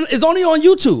only on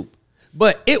YouTube.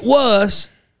 But it was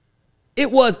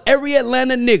every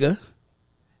Atlanta nigga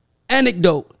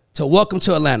anecdote to "Welcome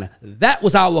to Atlanta." That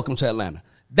was our "Welcome to Atlanta."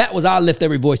 That was our "Lift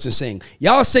Every Voice and Sing."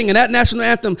 Y'all singing that national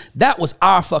anthem, that was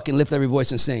our fucking "Lift Every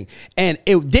Voice and Sing." And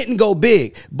it didn't go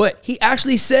big. But he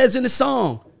actually says in the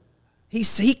song,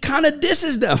 he kind of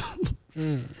disses them.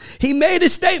 He made a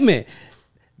statement.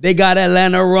 They got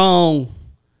Atlanta wrong.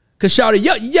 Cause shouted,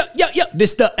 yo,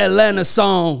 this the Atlanta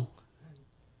song.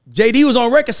 JD was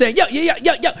on record saying, yo.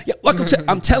 Welcome to,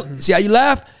 I'm telling, see how you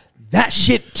laugh? That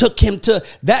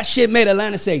shit made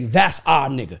Atlanta say, that's our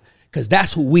nigga. Cause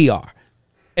that's who we are.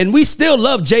 And we still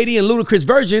love JD and Ludacris'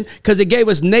 version because it gave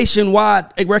us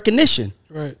nationwide recognition.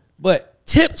 Right. But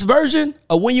Tip's version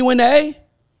of "When You In the A,"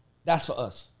 That's for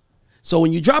us. So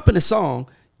when you're dropping a song,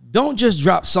 don't just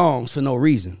drop songs for no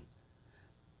reason.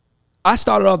 I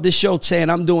started off this show saying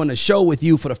I'm doing a show with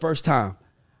you for the first time.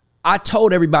 I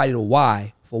told everybody the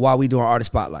why for why we doing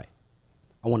Artist Spotlight.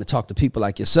 I want to talk to people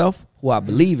like yourself who I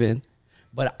believe in,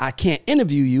 but I can't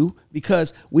interview you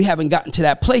because we haven't gotten to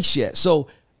that place yet. So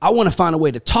I want to find a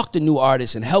way to talk to new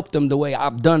artists and help them the way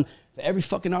I've done for every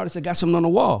fucking artist that got something on the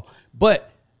wall.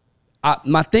 But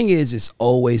my thing is, it's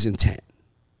always intent.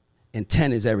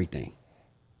 Intent is everything.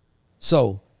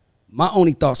 So my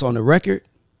only thoughts on the record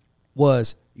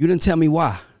was, you didn't tell me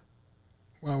why.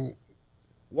 Well,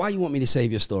 Why you want me to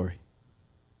save your story?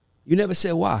 You never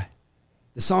said why.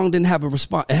 The song didn't have a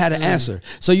response. It had an answer.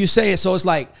 So you say it. So it's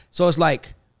like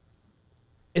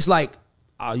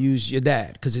I'll use your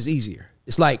dad because it's easier.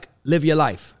 It's like Live Your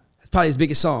Life. That's probably his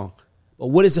biggest song. But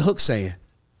what is the hook saying?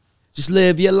 Just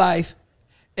live your life.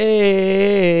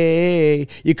 Hey,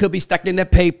 you could be stuck in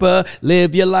that paper.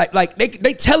 Live your life. Like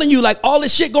they telling you like all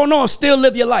this shit going on, still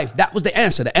live your life. That was the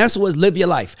answer. The answer was live your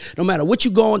life. No matter what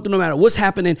you're going through, no matter what's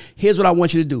happening, here's what I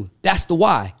want you to do. That's the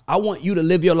why. I want you to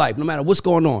live your life no matter what's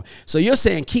going on. So you're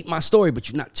saying keep my story, but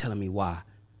you're not telling me why.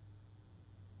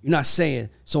 You're not saying.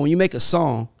 So when you make a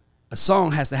song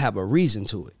has to have a reason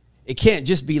to it. It can't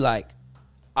just be like,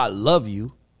 I love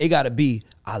you. It got to be,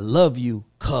 I love you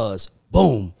cause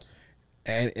boom.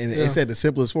 And it said the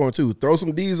simplest form too. Throw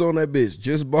some D's on that bitch.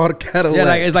 Just bought a Cadillac. Yeah,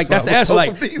 like it's like that's the answer.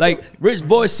 Like rich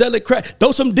boys selling crack.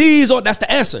 Throw some D's on. That's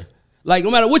the answer. Like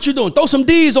no matter what you're doing, throw some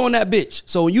D's on that bitch.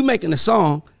 So when you making a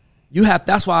song, you have.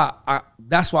 That's why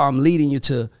I'm leading you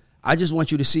to. I just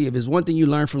want you to see if there's one thing you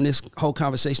learn from this whole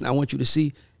conversation. I want you to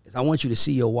see is I want you to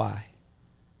see your why.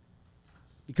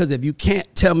 Because if you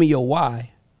can't tell me your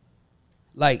why,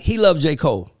 like he loved J.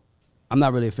 Cole. I'm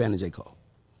not really a fan of J. Cole.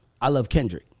 I love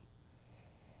Kendrick.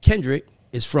 Kendrick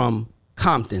is from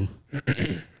Compton.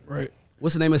 Right.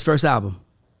 What's the name of his first album?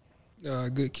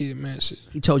 Good Kid, Mad City.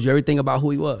 He told you everything about who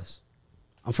he was.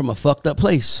 I'm from a fucked up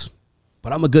place,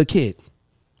 but I'm a good kid.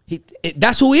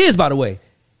 That's who he is, by the way.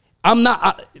 I'm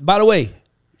not, by the way,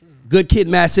 Good Kid,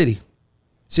 Mad City.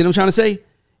 See what I'm trying to say?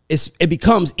 It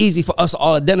becomes easy for us to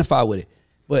all identify with it,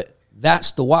 but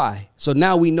that's the why. So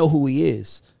now we know who he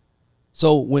is.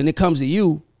 So when it comes to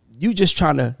you, you just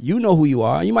trying to, you know who you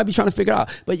are. You might be trying to figure out,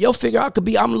 but your figure out could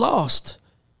be I'm lost.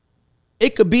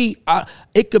 It could be,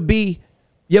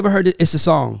 you ever heard it? It's a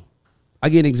song. I'll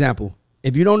give you an example.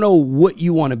 If you don't know what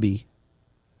you want to be,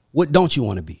 what don't you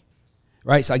want to be?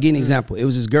 Right? So I'll give you an example. It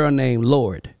was this girl named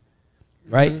Lord,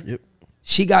 right? Yep.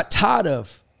 She got tired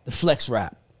of the flex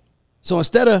rap. So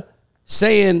instead of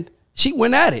saying, she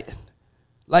went at it.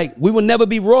 Like, we will never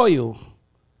be royal.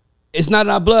 It's not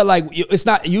in our blood. Like, it's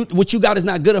not you. What you got is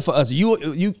not good for us. You.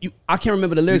 I can't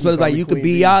remember the lyrics, but it's like you could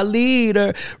be our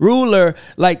leader, ruler.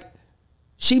 Like,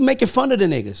 she making fun of the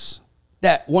niggas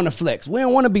that want to flex. We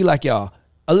don't want to be like y'all.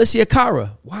 Alicia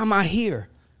Cara, why am I here?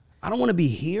 I don't want to be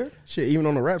here. Shit, even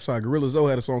on the rap side, Gorilla Zoe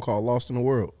had a song called "Lost in the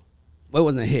World." Well, it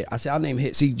wasn't a hit. I said I'll name a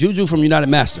hit. See, Juju from United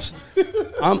Masters.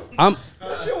 That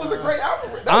shit was a great album.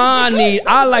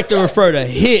 I like to refer to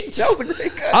hits. That was a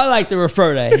great cut. I like to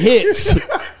refer to hits.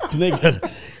 Nigga,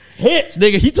 hits,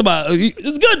 nigga. He talking about,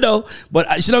 it's good though.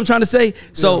 But you see what I'm trying to say?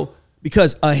 So,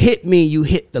 because a hit mean you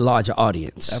hit the larger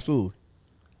audience. Absolutely.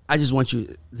 I just want you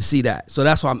to see that. So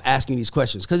that's why I'm asking these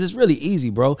questions. Because it's really easy,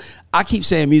 bro. I keep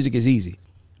saying music is easy.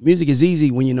 Music is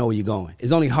easy when you know where you're going.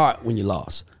 It's only hard when you're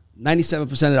lost. 97%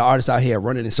 of the artists out here are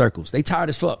running in circles. They tired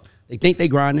as fuck. They think they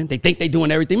grinding. They think they doing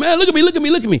everything. Man, look at me, look at me,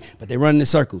 look at me. But they running in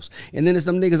circles. And then there's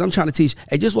some niggas I'm trying to teach,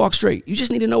 hey, just walk straight. You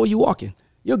just need to know where you're walking.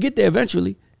 You'll get there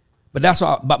eventually. But that's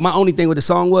why. But my only thing with the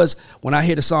song was, when I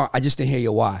hear the song, I just didn't hear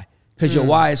your why. Because your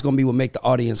why is going to be what make the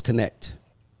audience connect.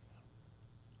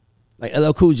 Like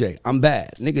LL Cool J, I'm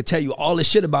bad. Nigga tell you all this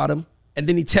shit about him, and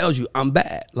then he tells you I'm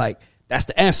bad. Like, that's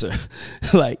the answer.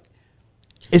 Like,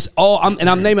 it's all,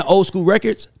 I'm naming old school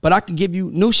records, but I could give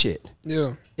you new shit.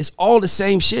 Yeah. It's all the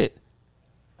same shit.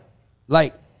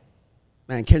 Like,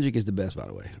 man, Kendrick is the best, by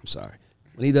the way. I'm sorry.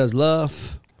 When he does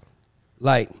Love,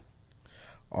 like.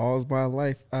 All's my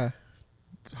life,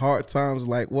 hard times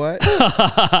like what?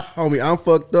 Homie, I'm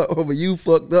fucked up. Homie, you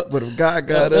fucked up. But if God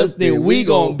got us, then we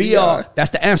gonna be all.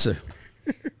 That's the answer.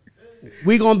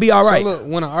 We gonna be all right. So look,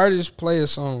 when an artist play a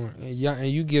song and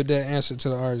you give that answer to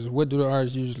the artist, what do the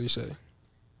artists usually say?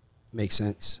 Makes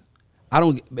sense. I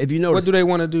don't. If you notice, what do they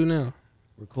want to do now?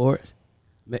 Record,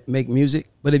 make music.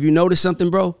 But if you notice something,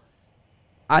 bro,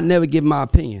 I never give my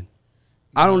opinion.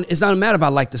 I don't. It's not a matter if I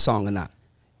like the song or not.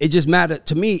 It just matter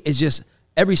to me. It's just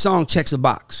every song checks a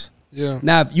box. Yeah.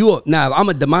 Now if I'm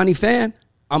a Domani fan,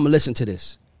 I'm gonna listen to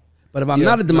this. But if I'm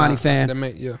not a Domani fan,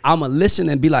 I'm gonna listen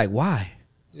and be like, why?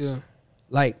 Yeah.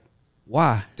 Like,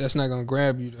 why? That's not gonna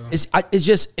grab you though. It's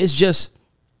just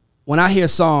when I hear a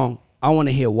song, I want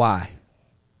to hear why.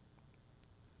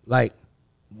 Like,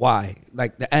 why?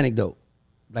 Like the anecdote,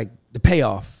 like the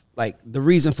payoff, like the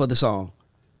reason for the song.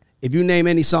 If you name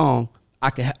any song, I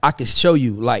can show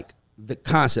you like the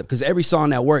concept, because every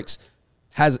song that works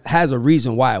has a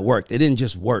reason why it worked. It didn't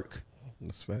just work.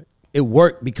 That's fact. It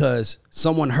worked because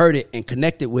someone heard it and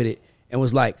connected with it and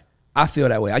was like, I feel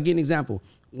that way. I give an example.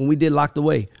 When we did Locked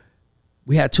Away,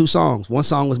 we had 2 songs. One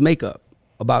song was Makeup,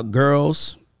 about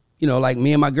girls, you know, like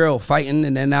me and my girl fighting,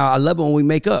 and then now I love it when we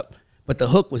make up. But the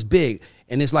hook was big.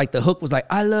 And it's like the hook was like,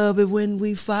 I love it when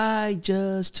we fight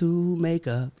just to make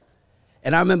up.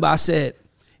 And I remember I said,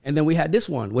 and then we had this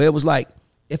one where it was like,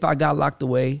 if I got locked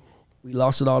away, we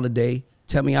lost it all today,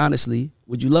 tell me honestly,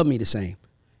 would you love me the same?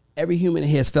 Every human in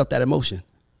here has felt that emotion.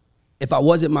 If I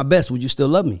wasn't my best, would you still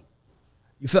love me?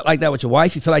 You felt like that with your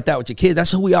wife, you feel like that with your kids.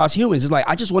 That's who we are as humans. It's like,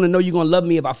 I just want to know you're going to love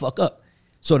me if I fuck up.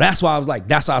 So that's why I was like,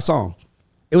 that's our song.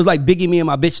 It was like Biggie, Me and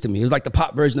My Bitch to me. It was like the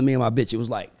pop version of Me and My Bitch. It was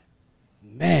like,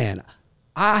 man,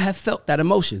 I have felt that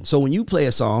emotion. So when you play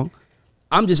a song,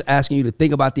 I'm just asking you to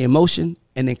think about the emotion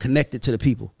and then connect it to the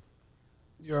people.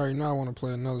 You already know I want to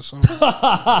play another song.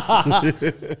 By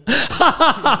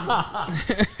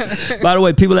the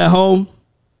way, people at home,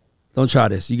 don't try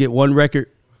this. You get 1 record,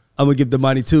 I'm gonna give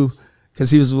Domani 2 because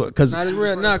he was because Not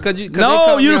real, no, cause you.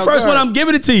 no, you the first one. I'm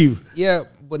giving it to you. Yeah,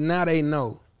 but now they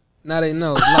know. Now they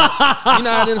know. Like, you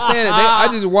know, I didn't understand it. I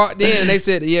just walked in and they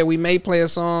said, "Yeah, we may play a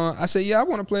song." I said, "Yeah, I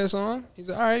want to play a song." He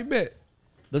said, "All right, bet."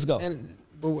 Let's go.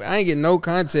 But I ain't getting no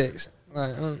context.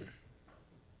 Like,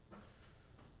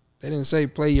 they didn't say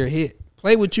play your hit.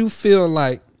 Play what you feel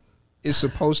like it's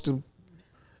supposed to.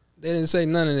 They didn't say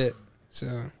none of that. So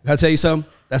Can I tell you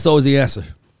something? That's always the answer.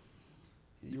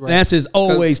 right. The answer is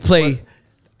always play.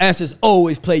 Answer is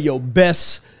always play your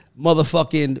best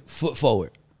motherfucking foot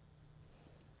forward.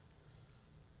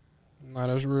 Nah,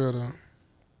 that's real though.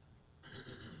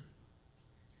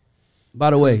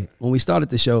 By the way, when we started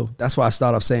the show, that's why I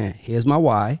started off saying, here's my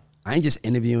why. I ain't just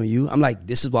interviewing you. I'm like,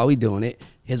 this is why we doing it.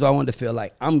 Here's why I wanted to feel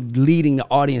like I'm leading the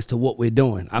audience to what we're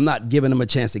doing. I'm not giving them a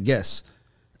chance to guess.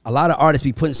 A lot of artists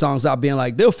be putting songs out being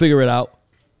like, they'll figure it out.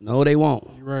 No, they won't.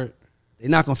 You're right. They're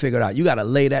not going to figure it out. You got to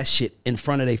lay that shit in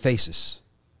front of their faces.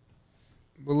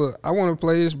 But look, I want to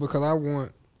play this because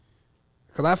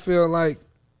I feel like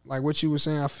what you were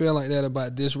saying, I feel like that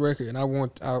about this record, and I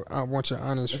want your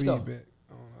honest Let's go. feedback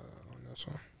on this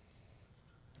one.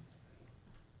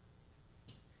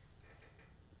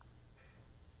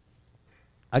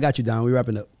 I got you, Don. We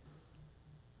wrapping up.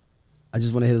 I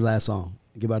just want to hear the last song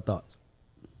and give our thoughts.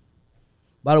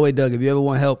 By the way, Doug, if you ever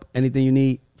want help, anything you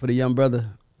need for the young brother,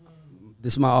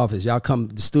 this is my office. Y'all come.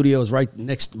 The studio is right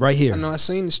here. I know. I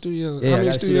seen the studio. Yeah, How I many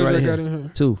got a studio studios right I here. got in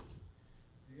here? 2.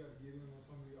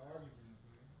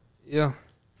 Yeah.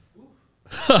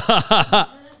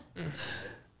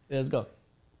 Let's go.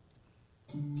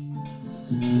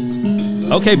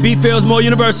 Okay, beat feels more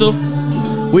universal.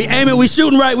 We aiming, we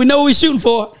shooting right. We know what we shooting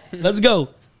for. Let's go.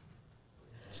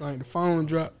 It's like the phone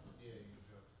dropped.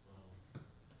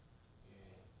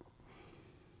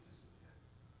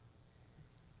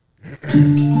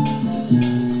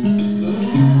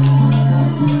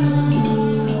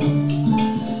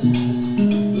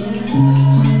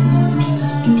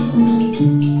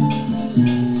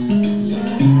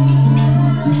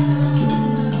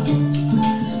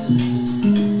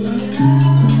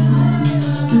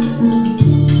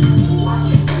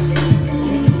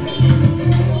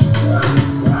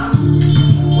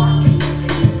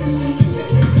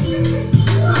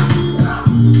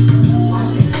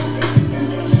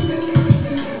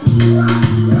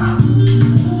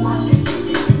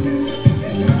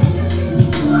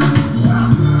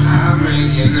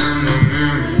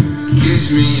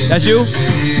 That's you?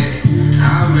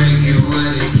 I'll make it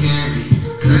what it can be.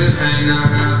 Cliff hang knock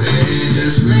out the head.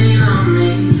 Just lean on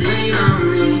me, lean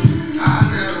on me. I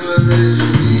never let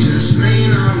you leave. Just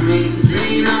lean on me,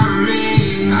 lean on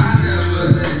me. I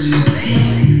never let you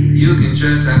leave. You can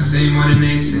trust, I've seen more than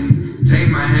they seen.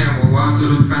 Take my hand, we'll walk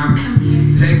through the fountain.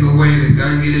 Take away the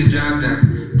gun, get the job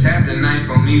done. Tap the knife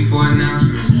on me for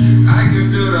announcements. I can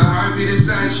feel the heartbeat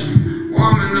inside you.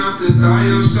 Warm enough to thaw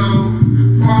your soul.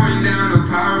 Pouring down the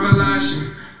power of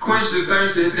Elisha. Quench the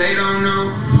thirst that they don't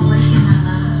know.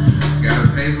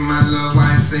 Gotta pay for my love,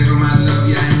 why save for my love?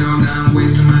 Yeah, I know now I'm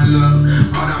wasting my love.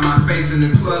 All down my face in the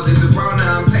club, it's a bro,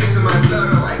 now I'm tasting my blood.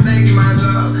 Oh, like thank you, my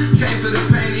love. Came for the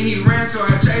pain that he ran, so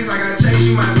I chased like I chase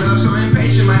you, my love. So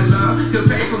impatient, my love. He'll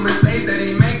pay for mistakes that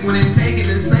he make when it take it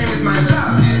the same as my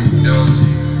love. Yeah,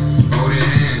 Doji, folded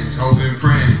hands, hoping,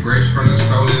 praying. Grapes from the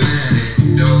stolen land,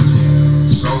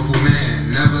 indulgent, soulful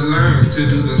man. Never learned to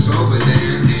do the sober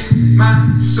dance.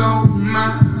 My soul, my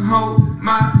hope,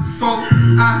 my fault.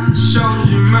 I showed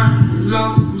you my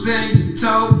lows and you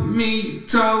told me.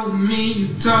 I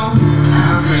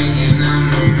break it, I'm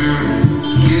the mirror.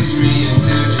 Kiss me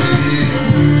until your head.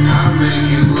 I break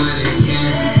it what it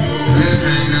can be. Cliff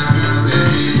ain't not out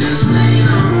there, just lean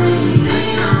on me.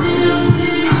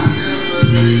 I never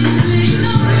leave,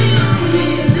 just lean on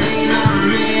me.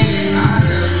 I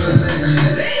never let you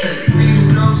leave.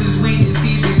 People knows his weakness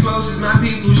keeps it closest. My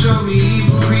people show me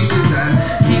evil creeps inside.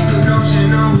 Keep the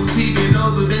notion over, peeping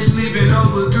over, been sleeping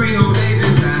over 3 whole days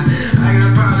inside. I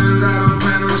got problems, I don't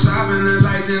plan on shopping. The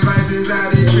lights and vices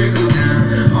out and trickle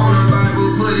down. On the Bible,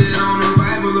 put it on the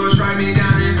Bible, or strike me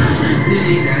down and then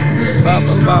he died.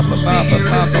 Speaking,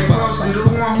 listen close to the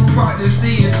one who part the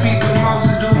sea and speak the most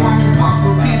to the one who fought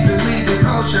for peace to lead the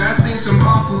culture. I seen some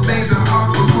awful things, I'm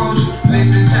awful closure.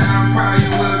 Listen, child, I'm proud you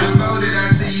well devoted. I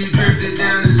see you drifted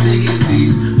down the sinking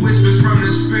seas. Whispers from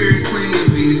the spirit,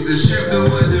 clinging beast. The shifter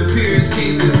would appear as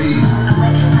King's disease.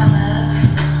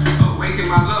 Awaken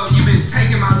my love, you been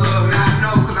taking my love. Now I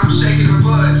know, cause I'm shaking the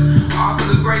buzz. All for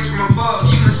the grace from above.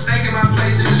 You mistaken my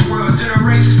place in this world.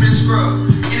 Generations been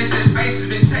scrubbed. Innocent faces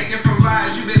been taken from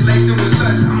lies. You been laced in with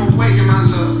lust. I'm awaken my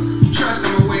love. Trust,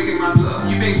 I'm awaken my love.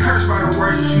 You been cursed by the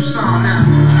words you saw now.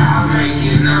 I'll make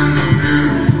it, I'm the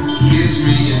mirror. Kiss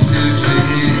me until your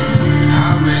head.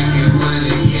 I'll make it what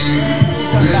it can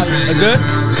be. That's good?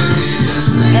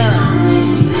 Just lean on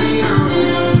me.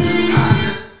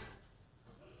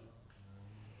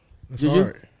 That's Juju?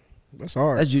 hard. That's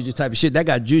hard. That's Juju type of shit. That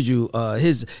got Juju.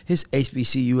 His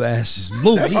HBCU ass is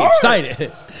moving. That's He hard.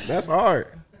 excited. That's hard.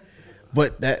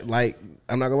 But that, like,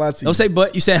 I'm not gonna lie to you. Don't say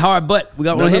but. You said hard but. We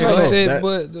got one here. no, Go I ahead. said that-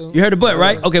 but though. You heard the but,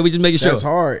 right? Okay, we just making sure. That's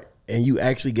hard. And you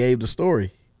actually gave the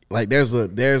story. Like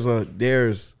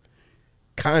there's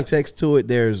context to it.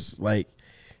 There's like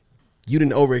you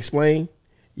didn't over explain.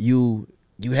 You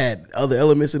had other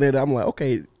elements in it. I'm like,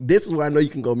 okay, this is where I know you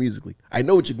can go musically. I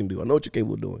know what you can do. I know what you're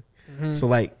capable of doing. So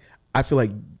like I feel like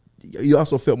you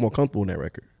also felt more comfortable in that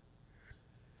record.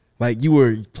 Like you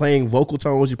were playing vocal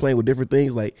tones, you playing with different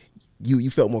things. Like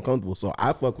you felt more comfortable. So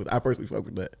I personally fuck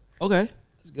with that. Okay,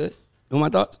 that's good. You know my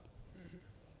thoughts?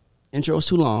 Intro's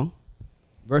too long.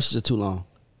 Verses are too long.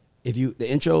 The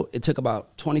intro, it took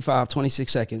about 25,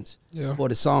 26 seconds before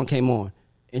the song came on.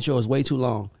 Intro is way too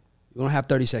long. You don't have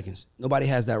 30 seconds. Nobody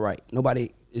has that right.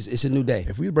 Nobody, it's a new day.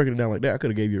 If we were breaking it down like that, I could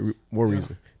have gave you more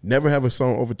reason. Never have a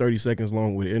song over 30 seconds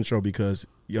long with an intro because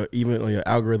even on your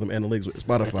algorithm analytics with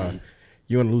Spotify,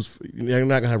 you're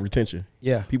not gonna have retention.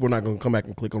 Yeah. People are not gonna come back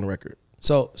and click on the record.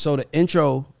 So the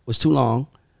intro was too long.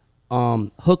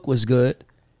 Hook was good.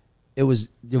 It was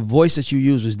the voice that you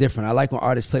used was different. I like when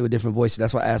artists play with different voices.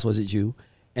 That's why I asked, was it you?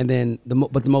 And then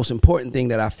but the most important thing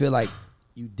that I feel like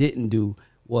you didn't do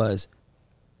was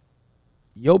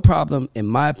your problem, in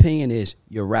my opinion, is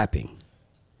you're rapping.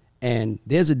 And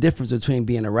there's a difference between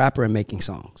being a rapper and making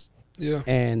songs. Yeah.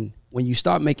 And when you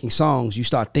start making songs, you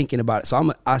start thinking about it.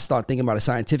 So I start thinking about it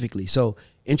scientifically. So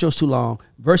intro's too long,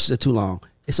 verses are too long.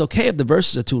 It's okay if the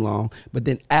verses are too long, but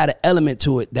then add an element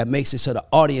to it that makes it so the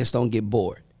audience don't get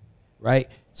bored, right?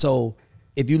 So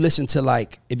if you listen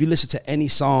to any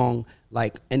song,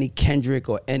 like any Kendrick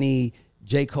or any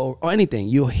J. Cole or anything,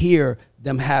 you'll hear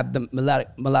them have the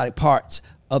melodic parts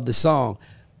of the song.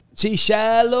 She's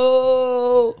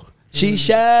shallow.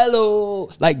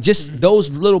 Like just those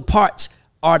little parts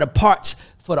are the parts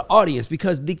for the audience,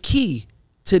 because the key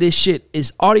to this shit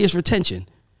is audience retention.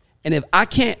 And if I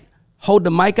can't hold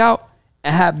the mic out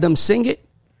and have them sing it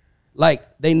like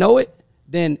they know it,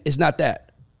 then it's not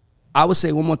that. I would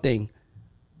say one more thing.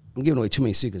 I'm giving away too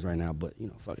many secrets right now, but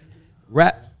fuck it.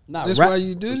 Rap. That's why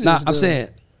you do this, Nah, I'm though. saying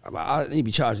I need to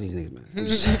be charging these niggas, man.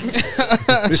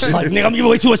 Like, nigga, I'm giving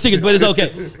away too much secrets, but it's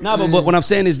okay. Nah, but what I'm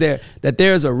saying is that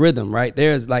there's a rhythm, right?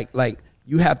 There's like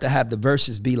you have to have the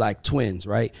verses be like twins,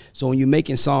 right? So when you're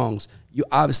making songs, you're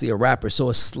obviously a rapper, so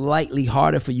it's slightly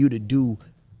harder for you to do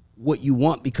what you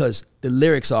want because the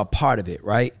lyrics are a part of it,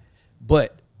 right?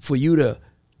 But for you to,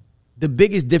 the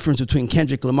biggest difference between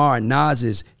Kendrick Lamar and Nas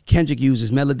is Kendrick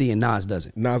uses melody and Nas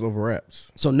doesn't. Nas over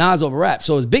raps. So Nas over rap.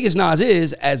 So as big as Nas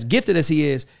is, as gifted as he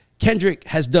is, Kendrick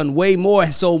has done way more,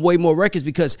 has sold way more records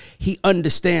because he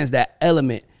understands that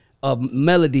element of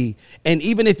melody. And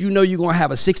even if you're going to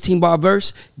have a 16-bar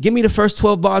verse, give me the first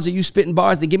 12 bars of you spitting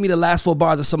bars, then give me the last 4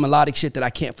 bars of some melodic shit that I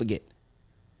can't forget.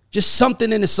 Just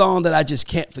something in the song that I just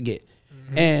can't forget.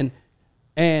 Mm-hmm.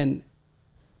 And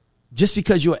just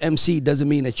because you're an MC doesn't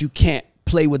mean that you can't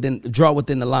draw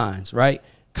within the lines, right?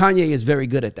 Kanye is very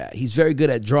good at that. He's very good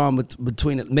at drawing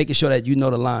between it, making sure that you know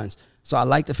the lines. So I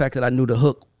like the fact that I knew the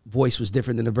hook voice was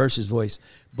different than the verses voice.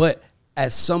 But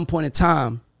at some point in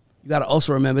time, you got to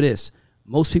also remember this.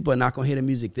 Most people are not going to hear the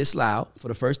music this loud for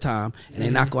the first time, and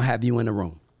they're not going to have you in the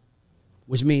room,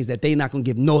 which means that they're not going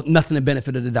to give nothing the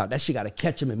benefit of the doubt. That shit got to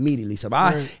catch them immediately. So if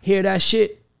I hear that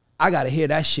shit, I got to hear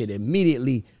that shit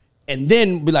immediately and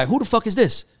then be like, who the fuck is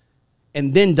this?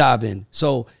 And then dive in.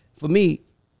 So for me,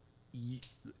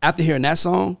 after hearing that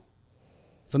song,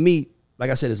 for me, like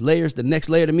I said, it's layers. The next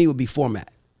layer to me would be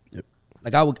format. Yep.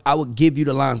 Like I would give you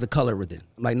the lines to color within.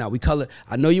 I'm like, no, we color.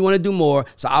 I know you want to do more,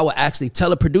 so I would actually tell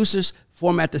the producers,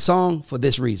 format the song for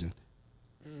this reason.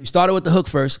 You started with the hook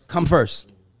first. Come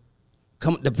first.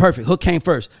 The perfect hook came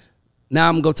first. Now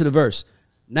I'm gonna go to the verse.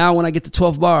 Now when I get to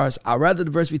 12 bars, I'd rather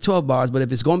the verse be 12 bars, but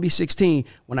if it's gonna be 16,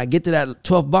 when I get to that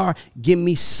 12 bar, give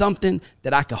me something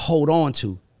that I can hold on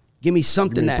to. Give me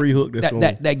something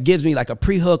that gives me like a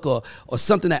pre-hook or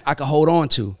something that I can hold on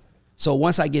to. So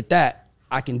once I get that,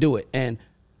 I can do it. And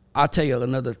I'll tell you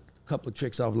another couple of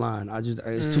tricks offline.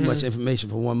 It's too much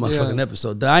information for one motherfucking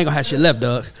episode. I ain't gonna have shit left,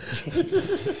 dog. I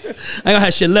ain't gonna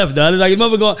have shit left, dog. It's like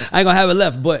I ain't gonna have it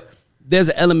left. But there's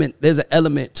an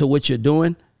element to what you're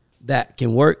doing that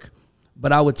can work.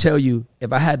 But I would tell you,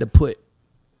 if I had to put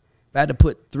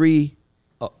three.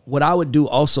 What I would do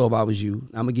also if I was you,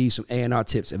 I'm gonna give you some A&R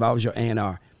tips. If I was your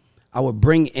A&R, I would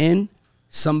bring in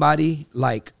somebody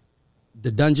like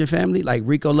the Dungeon family, like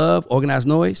Rico Love, Organized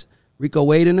Noise, Rico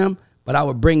Wade and them, but I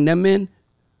would bring them in,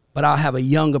 but I'll have a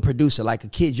younger producer, like a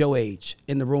kid your age,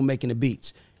 in the room making the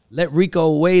beats. Let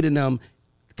Rico Wade and them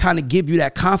kind of give you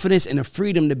that confidence and the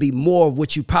freedom to be more of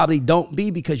what you probably don't be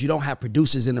because you don't have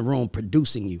producers in the room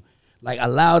producing you. Like,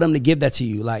 allow them to give that to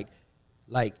you, like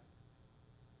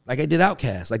they did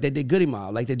Outkast, like they did Goody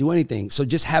Mob, like they do anything. So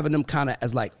just having them kind of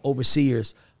as like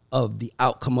overseers of the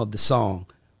outcome of the song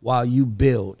while you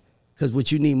build. Because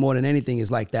what you need more than anything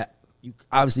is like that.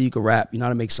 Obviously you can rap, you know how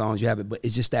to make songs, you have it, but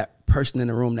it's just that person in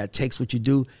the room that takes what you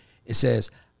do and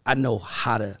says, I know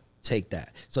how to take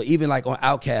that. So even like on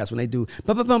Outkast when they do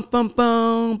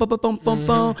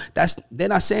they're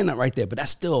not saying that right there, but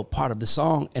that's still part of the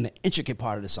song and an intricate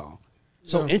part of the song.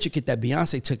 So intricate that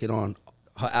Beyonce took it on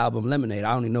her album Lemonade.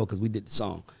 I only know because we did the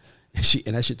song.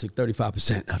 And that shit took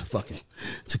 35%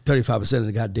 of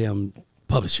the goddamn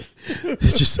publishing.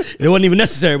 It's just, it wasn't even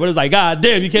necessary, but it was like, God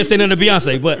damn, you can't say nothing to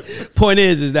Beyonce. But point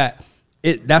is that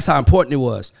that's how important it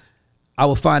was. I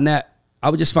would find that, I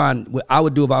would just find, what I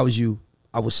would do if I was you,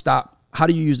 I would stop. How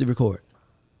do you usually record?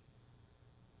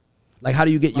 Like, how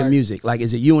do you get your music? Like,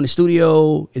 is it you in the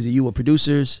studio? Is it you with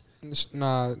producers?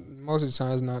 Nah, most of the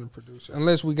time it's not a producer.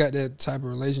 Unless we got that type of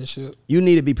relationship. You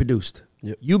need to be produced.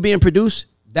 Yep. You being produced,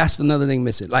 that's another thing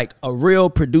missing. Like a real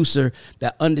producer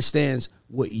that understands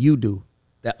what you do.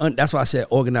 That's why I said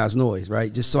Organized Noise,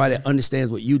 right? Just somebody that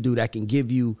understands what you do that can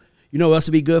give you, you know what else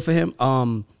would be good for him?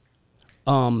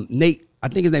 Nate, I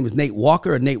think his name is Nate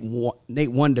Walker or Nate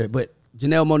Wonder, but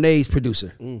Janelle Monáe's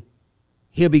producer.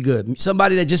 He'll be good.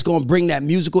 Somebody that just gonna bring that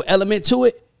musical element to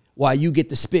it while you get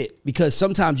to spit. Because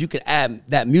sometimes you could add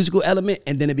that musical element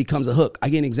and then it becomes a hook. I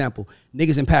give an example.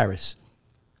 Niggas in Paris.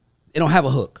 They don't have a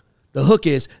hook. The hook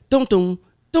is dum dum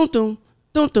dum dum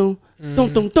dum dum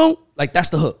dum dum dum. Like that's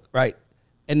the hook, right?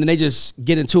 And then they just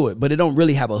get into it, but it don't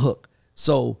really have a hook.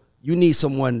 So you need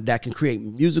someone that can create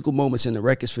musical moments in the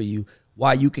records for you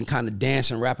while you can kind of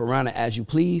dance and rap around it as you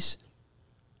please.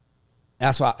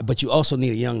 That's why, but you also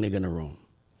need a young nigga in the room.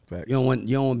 Facts. You don't want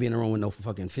to be in a room with no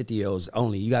fucking 50-year-olds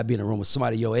only. You gotta be in a room with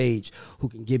somebody your age who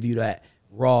can give you that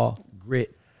raw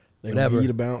grit. They whatever. gonna give you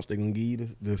the bounce. They gonna give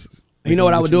you this. You know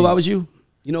what I would do if I was you?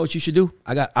 You know what you should do?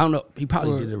 I don't know. He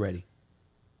probably did it already,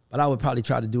 but I would probably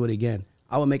try to do it again.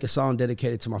 I would make a song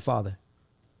dedicated to my father,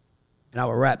 and I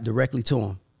would rap directly to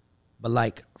him, but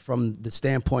like from the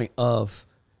standpoint of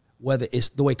whether it's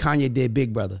the way Kanye did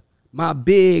Big Brother. My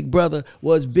big brother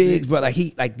was Big's brother.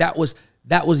 Like that was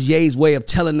Ye's way of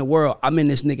telling the world I'm in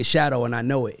this nigga's shadow and I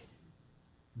know it.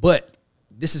 But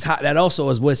this is how that also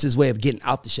is what's his way of getting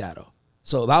out the shadow.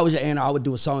 So if I was your aunt, I would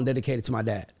do a song dedicated to my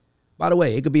dad. By the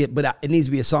way, it could be, but it needs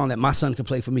to be a song that my son can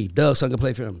play for me. Doug's son can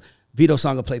play for him. Vito's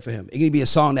son can play for him. It can be a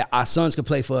song that our sons can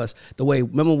play for us. The way,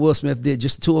 remember Will Smith did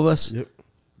just the two of us? Yep.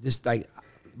 Just like,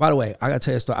 by the way, I gotta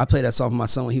tell you a story. I played that song for my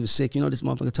son when he was sick. You know what this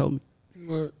motherfucker told me?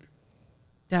 What?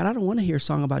 Dad, I don't want to hear a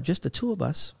song about just the two of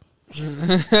us.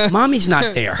 Mommy's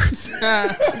not there. Nigga,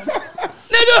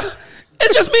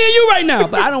 it's just me and you right now.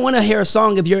 But I don't want to hear a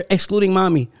song if you're excluding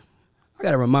mommy. I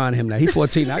got to remind him that. He's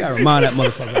 14 now. I got to remind that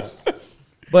motherfucker.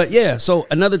 But yeah, so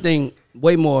another thing,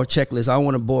 way more checklist. I don't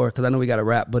want to bore because I know we got to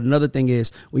rap. But another thing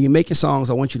is, when you're making songs,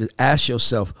 I want you to ask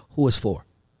yourself who it's for.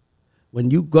 when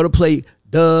you go to play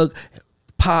Doug,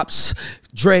 Pops,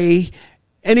 Dre,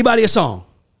 anybody a song,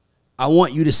 I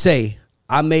want you to say,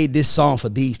 I made this song for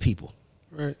these people.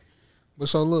 Right. But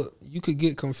so look, you could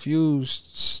get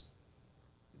confused.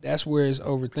 That's where it's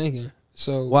overthinking.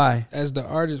 So why? As the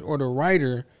artist or the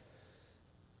writer,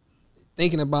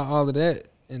 thinking about all of that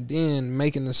and then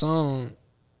making the song,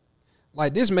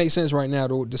 like this makes sense right now.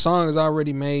 The song is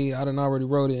already made. I done already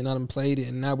wrote it and I done played it,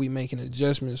 and now we making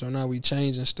adjustments or now we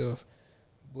changing stuff.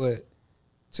 But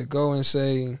to go and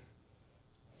say,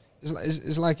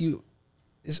 it's like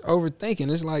it's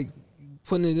overthinking. It's like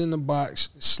putting it in a box,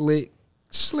 slick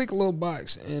little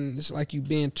box, and it's like you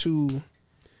being too.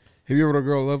 Have you ever wrote a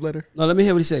girl a love letter? No, let me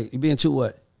hear what he say. You being too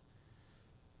what?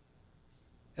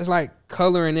 It's like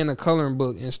coloring in a coloring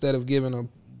book instead of giving a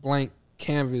blank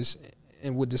canvas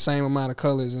and with the same amount of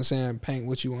colors and saying paint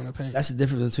what you want to paint. That's the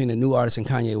difference between a new artist and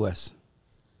Kanye West.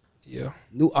 Yeah.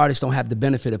 New artists don't have the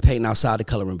benefit of painting outside the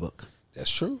coloring book.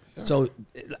 That's true. Yeah. So,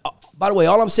 by the way,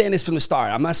 all I'm saying is from the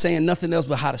start. I'm not saying nothing else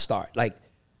but how to start. Like,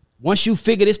 once you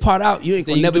figure this part out, you ain't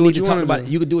gonna never need to talk about it.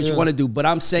 You can do what you want to do. But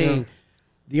I'm saying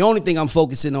the only thing I'm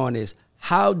focusing on is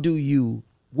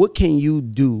what can you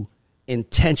do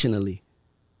intentionally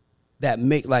that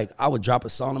make, like, I would drop a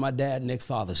song to my dad next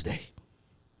Father's Day,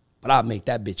 but I'll make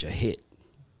that bitch a hit.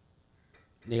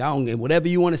 Nigga, I don't give whatever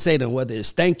you want to say to them, whether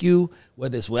it's thank you,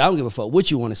 whether it's, well, I don't give a fuck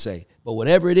what you want to say. But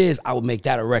whatever it is, I will make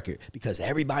that a record because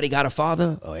everybody got a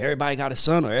father or everybody got a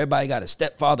son or everybody got a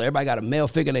stepfather, everybody got a male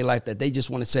figure in their life that they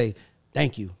just want to say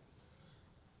thank you.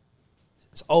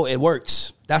 Oh, it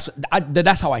works. That's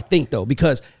how I think, though,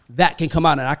 because that can come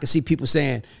out and I can see people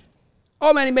saying,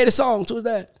 oh, man, he made a song. So who's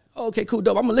that? Oh, okay, cool,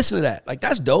 dope. I'm going to listen to that. Like,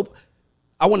 that's dope.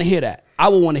 I want to hear that. I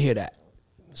will want to hear that.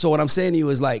 So what I'm saying to you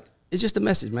is, like, it's just a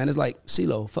message, man. It's like,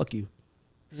 CeeLo, fuck you.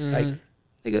 Mm-hmm. Like,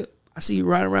 nigga, I see you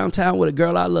riding around town with a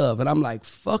girl I love. And I'm like,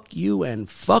 fuck you and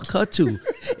fuck her too.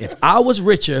 If I was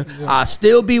richer, I'd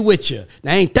still be with you.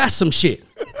 Now, ain't that some shit?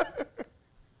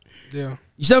 Yeah.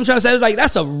 You see what I'm trying to say? It's like,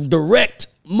 that's a direct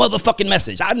motherfucking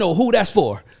message. I know who that's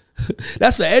for.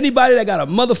 That's for anybody that got a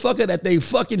motherfucker that they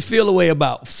fucking feel a way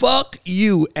about. Fuck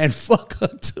you and fuck her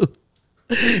too.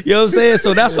 You know what I'm saying?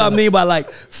 So that's what I mean by, like,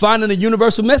 finding a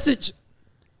universal message,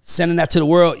 sending that to the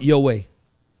world your way.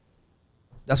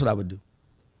 That's what I would do.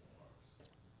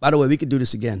 By the way, we could do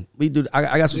this again.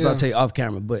 I got some stuff to tell you off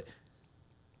camera, but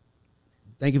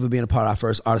thank you for being a part of our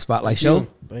first Artist Spotlight show.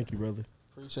 Thank you, brother.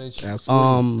 Appreciate you.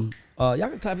 Absolutely. Y'all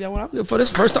can clap if y'all want. I'm good for this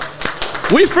first time.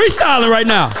 We freestyling right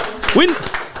now.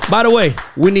 By the way,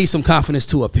 we need some confidence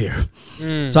too up here.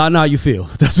 So I know how you feel.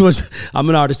 That's what I'm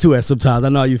an artist too at sometimes. I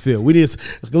know how you feel. We need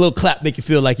a little clap make you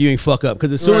feel like you ain't fuck up.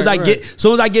 Because as soon as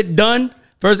I get done,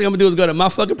 first thing I'm gonna do is go to my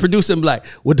fucking producer and be like,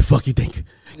 what the fuck you think?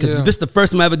 Because this is the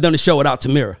first time I ever done a show without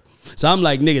Tamira. So I'm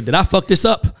like, nigga, did I fuck this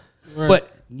up? Right.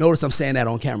 But notice I'm saying that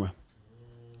on camera.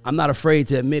 I'm not afraid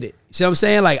to admit it. See what I'm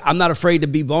saying? Like, I'm not afraid to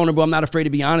be vulnerable. I'm not afraid to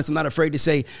be honest. I'm not afraid to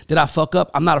say, did I fuck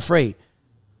up? I'm not afraid.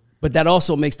 But that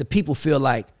also makes the people feel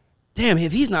like, damn,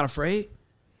 if he's not afraid,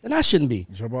 then I shouldn't be.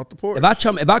 Jump off the porch.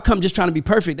 If I come just trying to be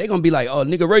perfect, they're going to be like, oh,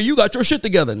 nigga, Ray, you got your shit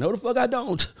together. No, the fuck I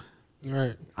don't.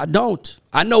 Right. I don't.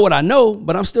 I know what I know,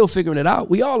 but I'm still figuring it out.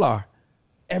 We all are.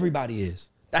 Everybody is.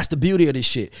 That's the beauty of this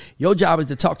shit. Your job is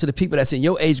to talk to the people that's in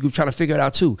your age group trying to figure it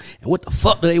out too. And what the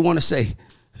fuck do they want to say?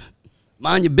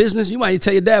 Mind your business. You might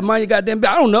tell your dad, mind your goddamn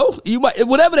business. I don't know. You might,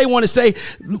 whatever they want to say.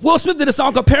 Will Smith did a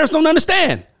song called Parents Don't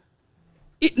Understand.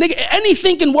 Nigga,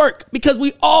 anything can work because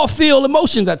we all feel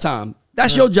emotions at times.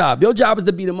 That's your job. Your job is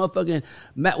to be the motherfucking,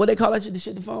 what they call that shit, the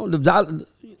shit, the phone? Y'all know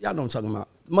what I'm talking about.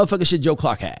 The motherfucking shit Joe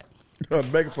Clark had.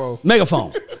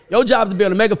 Megaphone. Your job is to be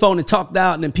on the megaphone and talk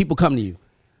out and then people come to you.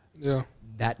 Yeah.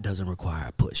 That doesn't require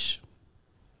a push.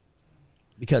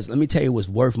 Because let me tell you what's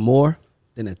worth more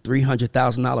than a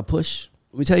 $300,000 push.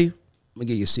 Let me tell you. I'm going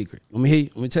to give you a secret. Let me hear you.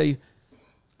 Let me tell you.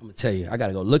 I'm going to tell you. I got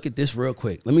to go look at this real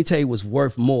quick. Let me tell you what's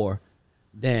worth more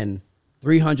than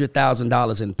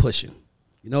 $300,000 in pushing.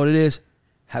 You know what it is?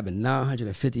 Having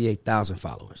 958,000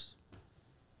 followers.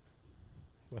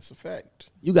 That's a fact.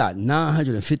 You got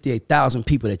 958,000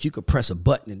 people that you could press a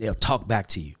button and they'll talk back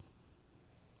to you.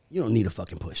 You don't need a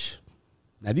fucking push.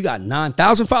 Now, if you got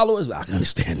 9,000 followers, I can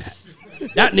understand that.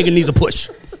 That nigga needs a push.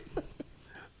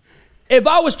 If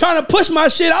I was trying to push my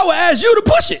shit, I would ask you to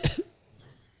push it.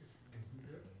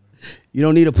 You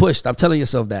don't need a push. Stop telling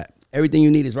yourself that. Everything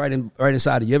you need is right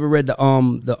inside of you. You ever read the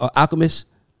Alchemist?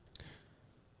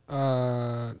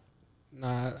 Nah,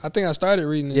 I think I started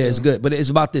reading it. Yeah, it's good, but it's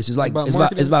about this.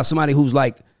 It's about somebody who's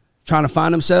like trying to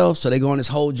find themselves, so they go on this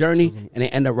whole journey and they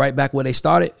end up right back where they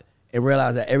started and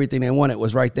realize that everything they wanted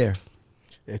was right there.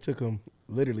 It took them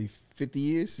literally 50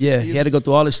 years. Yeah, 60 he years? had to go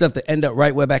through all this stuff to end up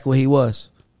right where back where he was.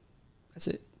 That's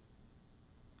it.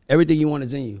 Everything you want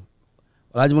is in you.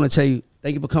 Well, I just want to tell you,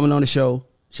 thank you for coming on the show.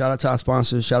 Shout out to our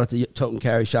sponsors. Shout out to Toten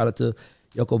Carry. Shout out to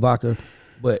Yoko Vodka.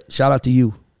 But shout out to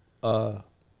you.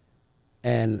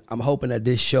 And I'm hoping that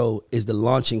this show is the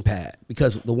launching pad,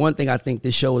 because the one thing I think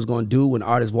this show is going to do when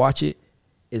artists watch it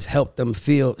is help them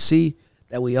see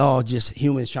that we all just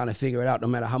humans trying to figure it out no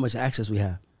matter how much access we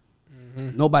have.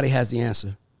 Mm-hmm. Nobody has the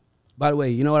answer. By the way,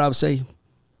 you know what I would say?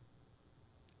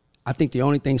 I think the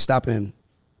only thing stopping,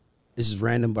 this is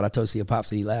random, but I told your pops,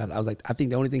 so he laughed. I was like, I think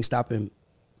the only thing stopping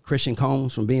Christian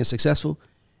Combs from being successful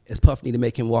is Puff need to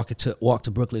make him walk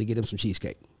to Brooklyn to get him some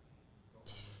cheesecake.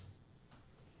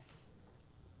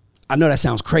 I know that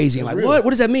sounds crazy. I'm like, Really? what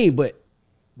does that mean? But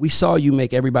we saw you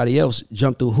make everybody else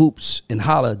jump through hoops and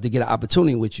holler to get an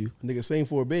opportunity with you. Nigga sing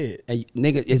for a bed. And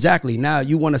nigga, exactly. Now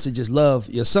you want us to just love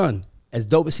your son. As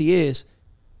dope as he is,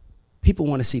 people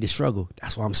want to see the struggle.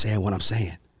 That's why I'm saying what I'm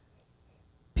saying.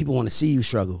 People want to see you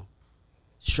struggle.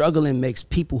 Struggling makes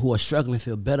people who are struggling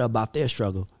feel better about their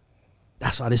struggle.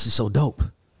 That's why this is so dope.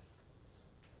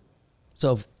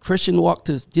 So if Christian walked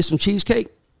to get some cheesecake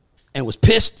and was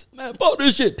pissed, man, fuck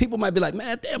this shit, people might be like,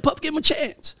 man, damn, Puff, give him a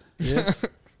chance. Yeah.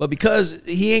 But because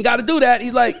he ain't got to do that,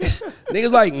 he's like,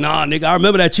 niggas like, nah, nigga, I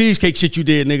remember that cheesecake shit you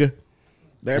did, nigga.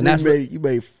 You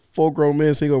made 4 grown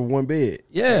men sing over one bed.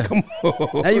 Yeah. Come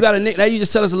on. Now you got now you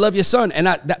just tell us to love your son, and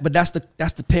but that's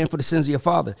the paying for the sins of your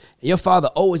father. And your father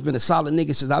always been a solid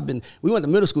nigga since we went to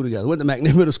middle school together. We went to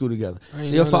McNair Middle School together. So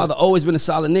your father always been a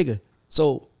solid nigga.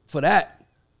 So for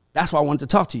that's why I wanted to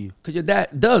talk to you, because your dad,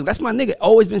 Doug, that's my nigga.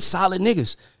 Always been solid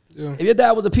niggas. Yeah. If your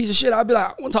dad was a piece of shit, I'd be like,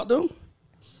 I want to talk to him.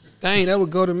 Dang, that would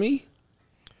go to me.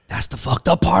 That's the fucked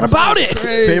up part about it.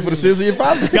 Pay for the sins of your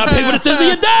father. You gotta pay for the sins of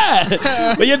your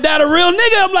dad. But your dad a real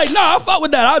nigga. I'm like, nah, I fuck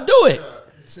with that. I'll do it.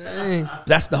 Dang.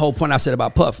 That's the whole point I said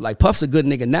about Puff. Like, Puff's a good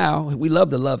nigga now. We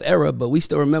love the love era, but we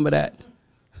still remember that.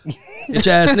 Bitch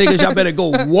ass niggas, y'all better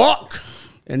go walk.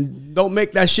 And don't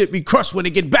make that shit be crushed when they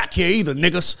get back here either,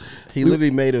 niggas. He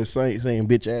literally made a saying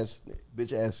bitch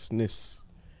assness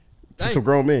to some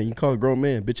grown men. You call it grown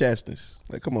men bitch assness.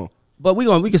 Like, come on. But we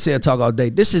can say and talk all day.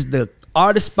 This is the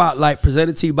Artist Spotlight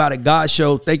presented to you by the God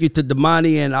Show. Thank you to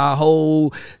Domani and our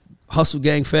whole Hustle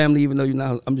Gang family, even though you're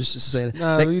not, I'm just saying it.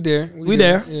 Nah, we there. We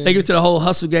there. Yeah. Thank you to the whole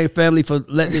Hustle Gang family for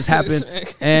letting this happen.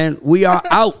 And we are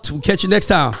out. We'll catch you next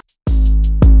time.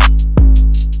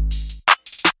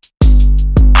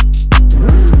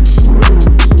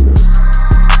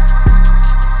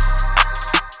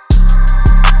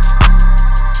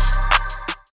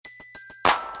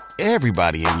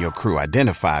 Everybody in your crew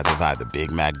identifies as either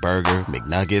Big Mac Burger,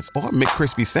 McNuggets, or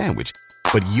McCrispy Sandwich.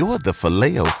 But you're the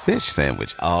Filet-O-Fish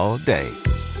Sandwich all day.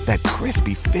 That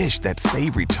crispy fish, that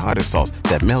savory tartar sauce,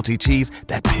 that melty cheese,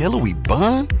 that pillowy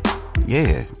bun.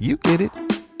 Yeah, you get it.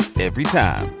 Every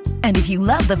time. And if you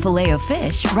love the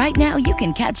Filet-O-Fish, right now you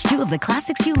can catch 2 of the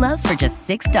classics you love for just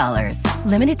 $6.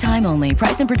 Limited time only.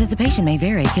 Price and participation may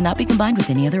vary. Cannot be combined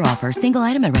with any other offer. Single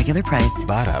item at regular price.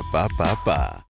 Ba-da-ba-ba-ba.